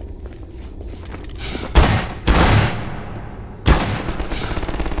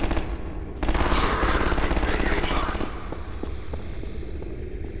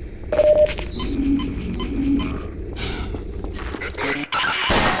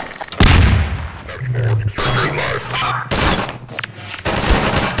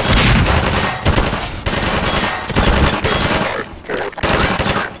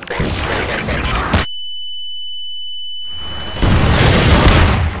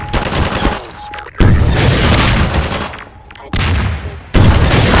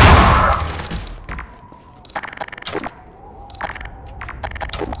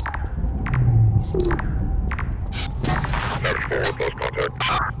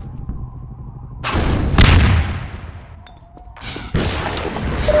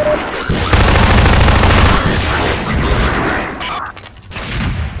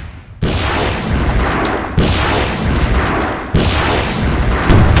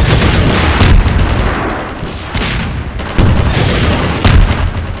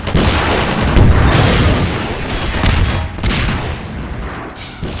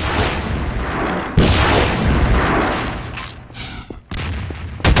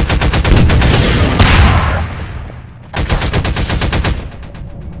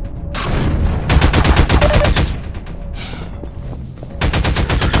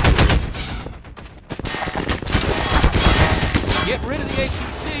 Get rid of the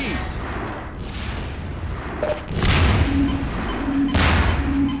APCs!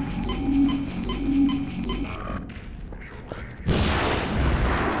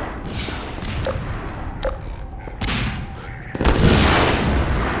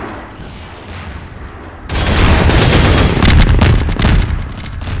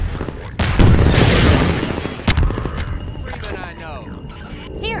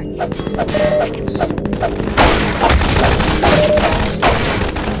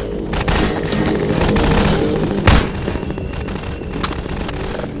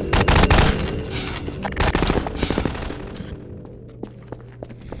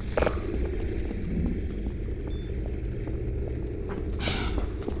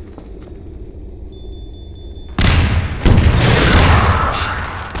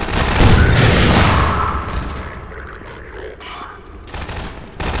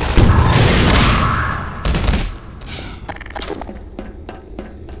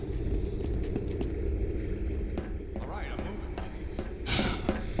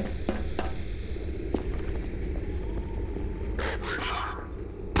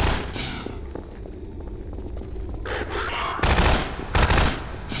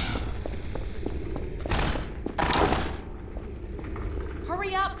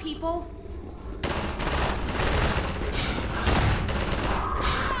 Hurry up, people!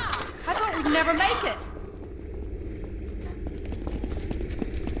 I thought we'd never make it.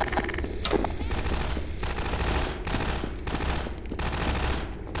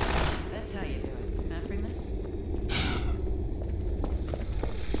 That's how you do it, huh, Freeman?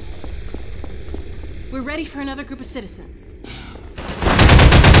 We're ready for another group of citizens.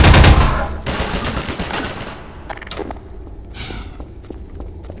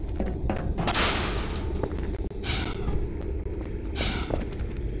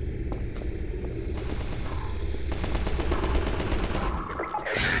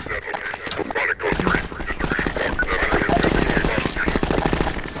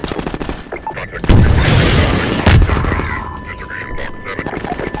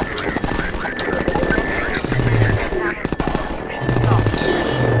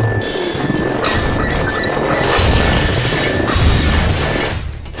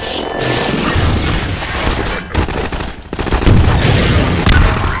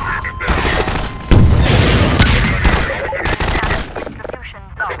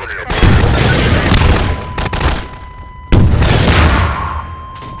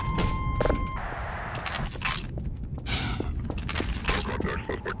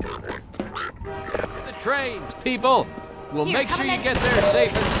 Trains, people! We'll Here, make have sure a you med- get there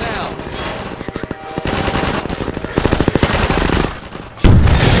safe and sound.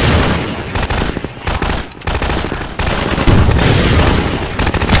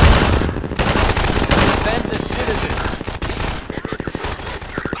 Defend the citizens.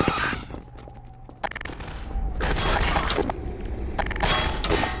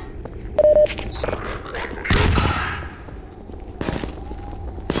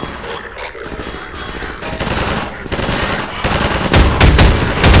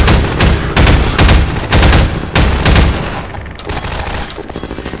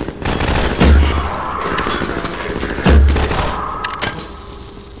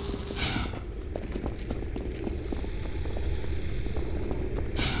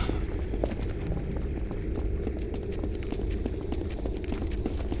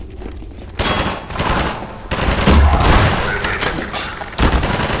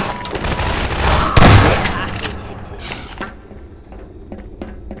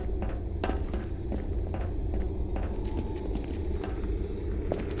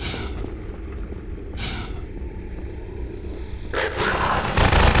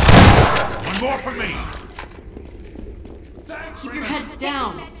 More for me! Keep your heads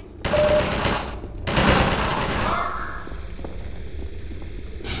down.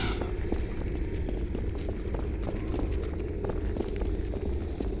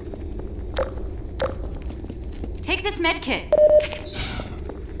 Take this med kit.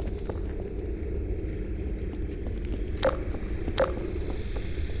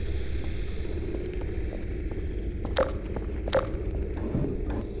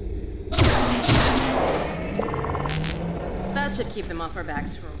 That should keep them off our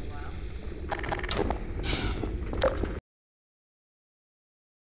backs for a while.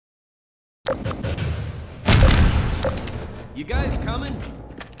 You guys coming?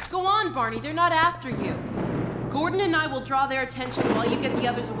 Go on, Barney, they're not after you. Gordon and I will draw their attention while you get the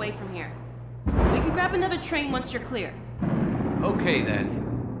others away from here. We can grab another train once you're clear. Okay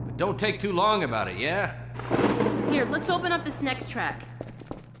then. But don't take too long about it, yeah? Here, let's open up this next track.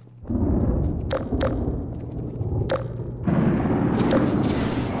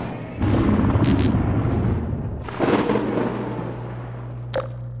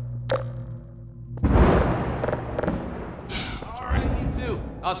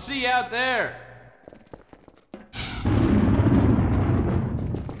 I'll see you out there.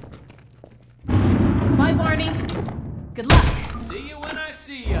 Bye, Barney. Good luck. See you when I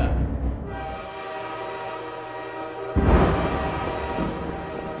see ya.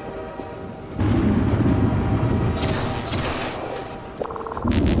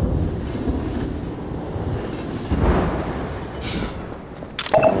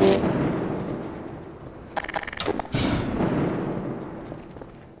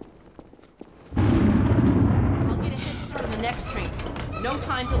 next train. No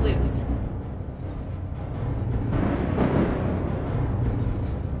time to lose.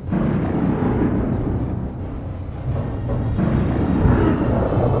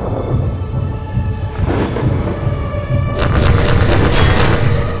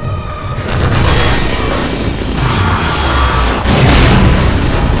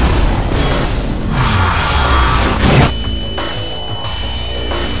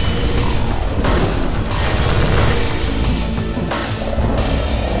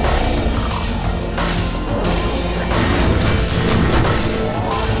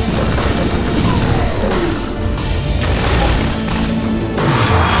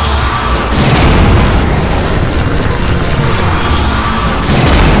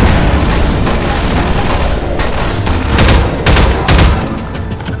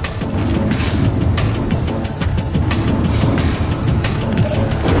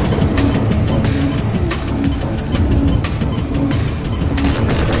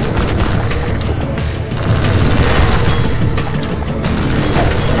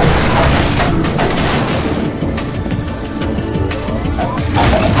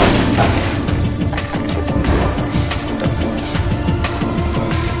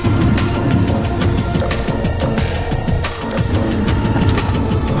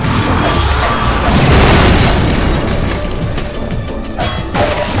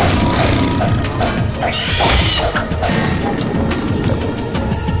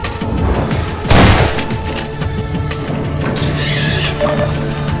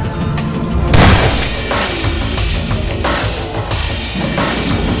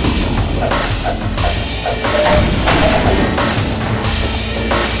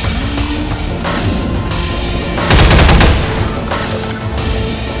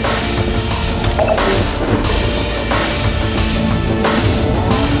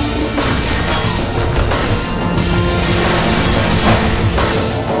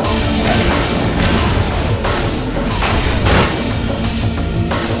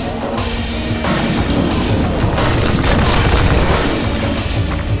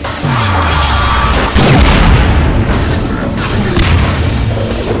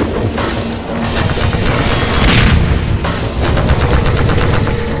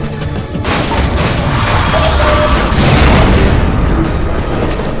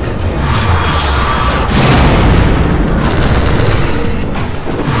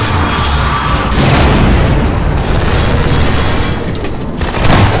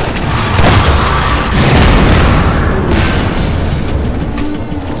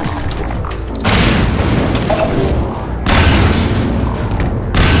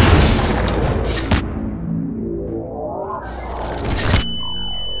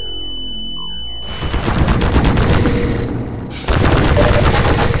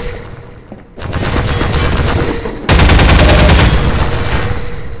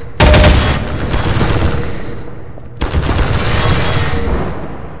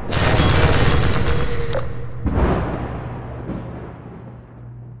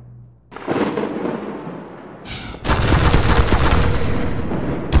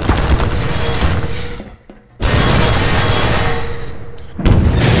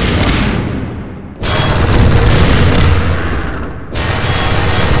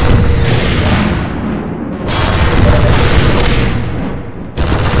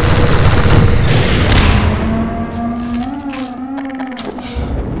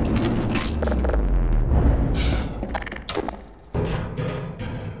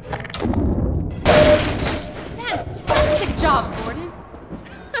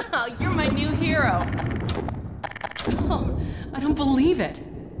 You're my new hero. Oh, I don't believe it.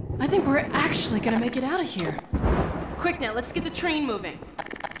 I think we're actually gonna make it out of here. Quick now, let's get the train moving.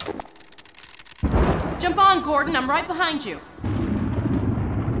 Jump on, Gordon. I'm right behind you.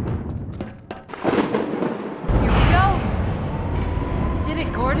 Here we go. You did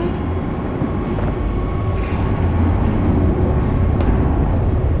it, Gordon.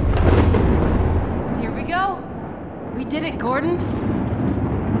 Here we go. We did it, Gordon.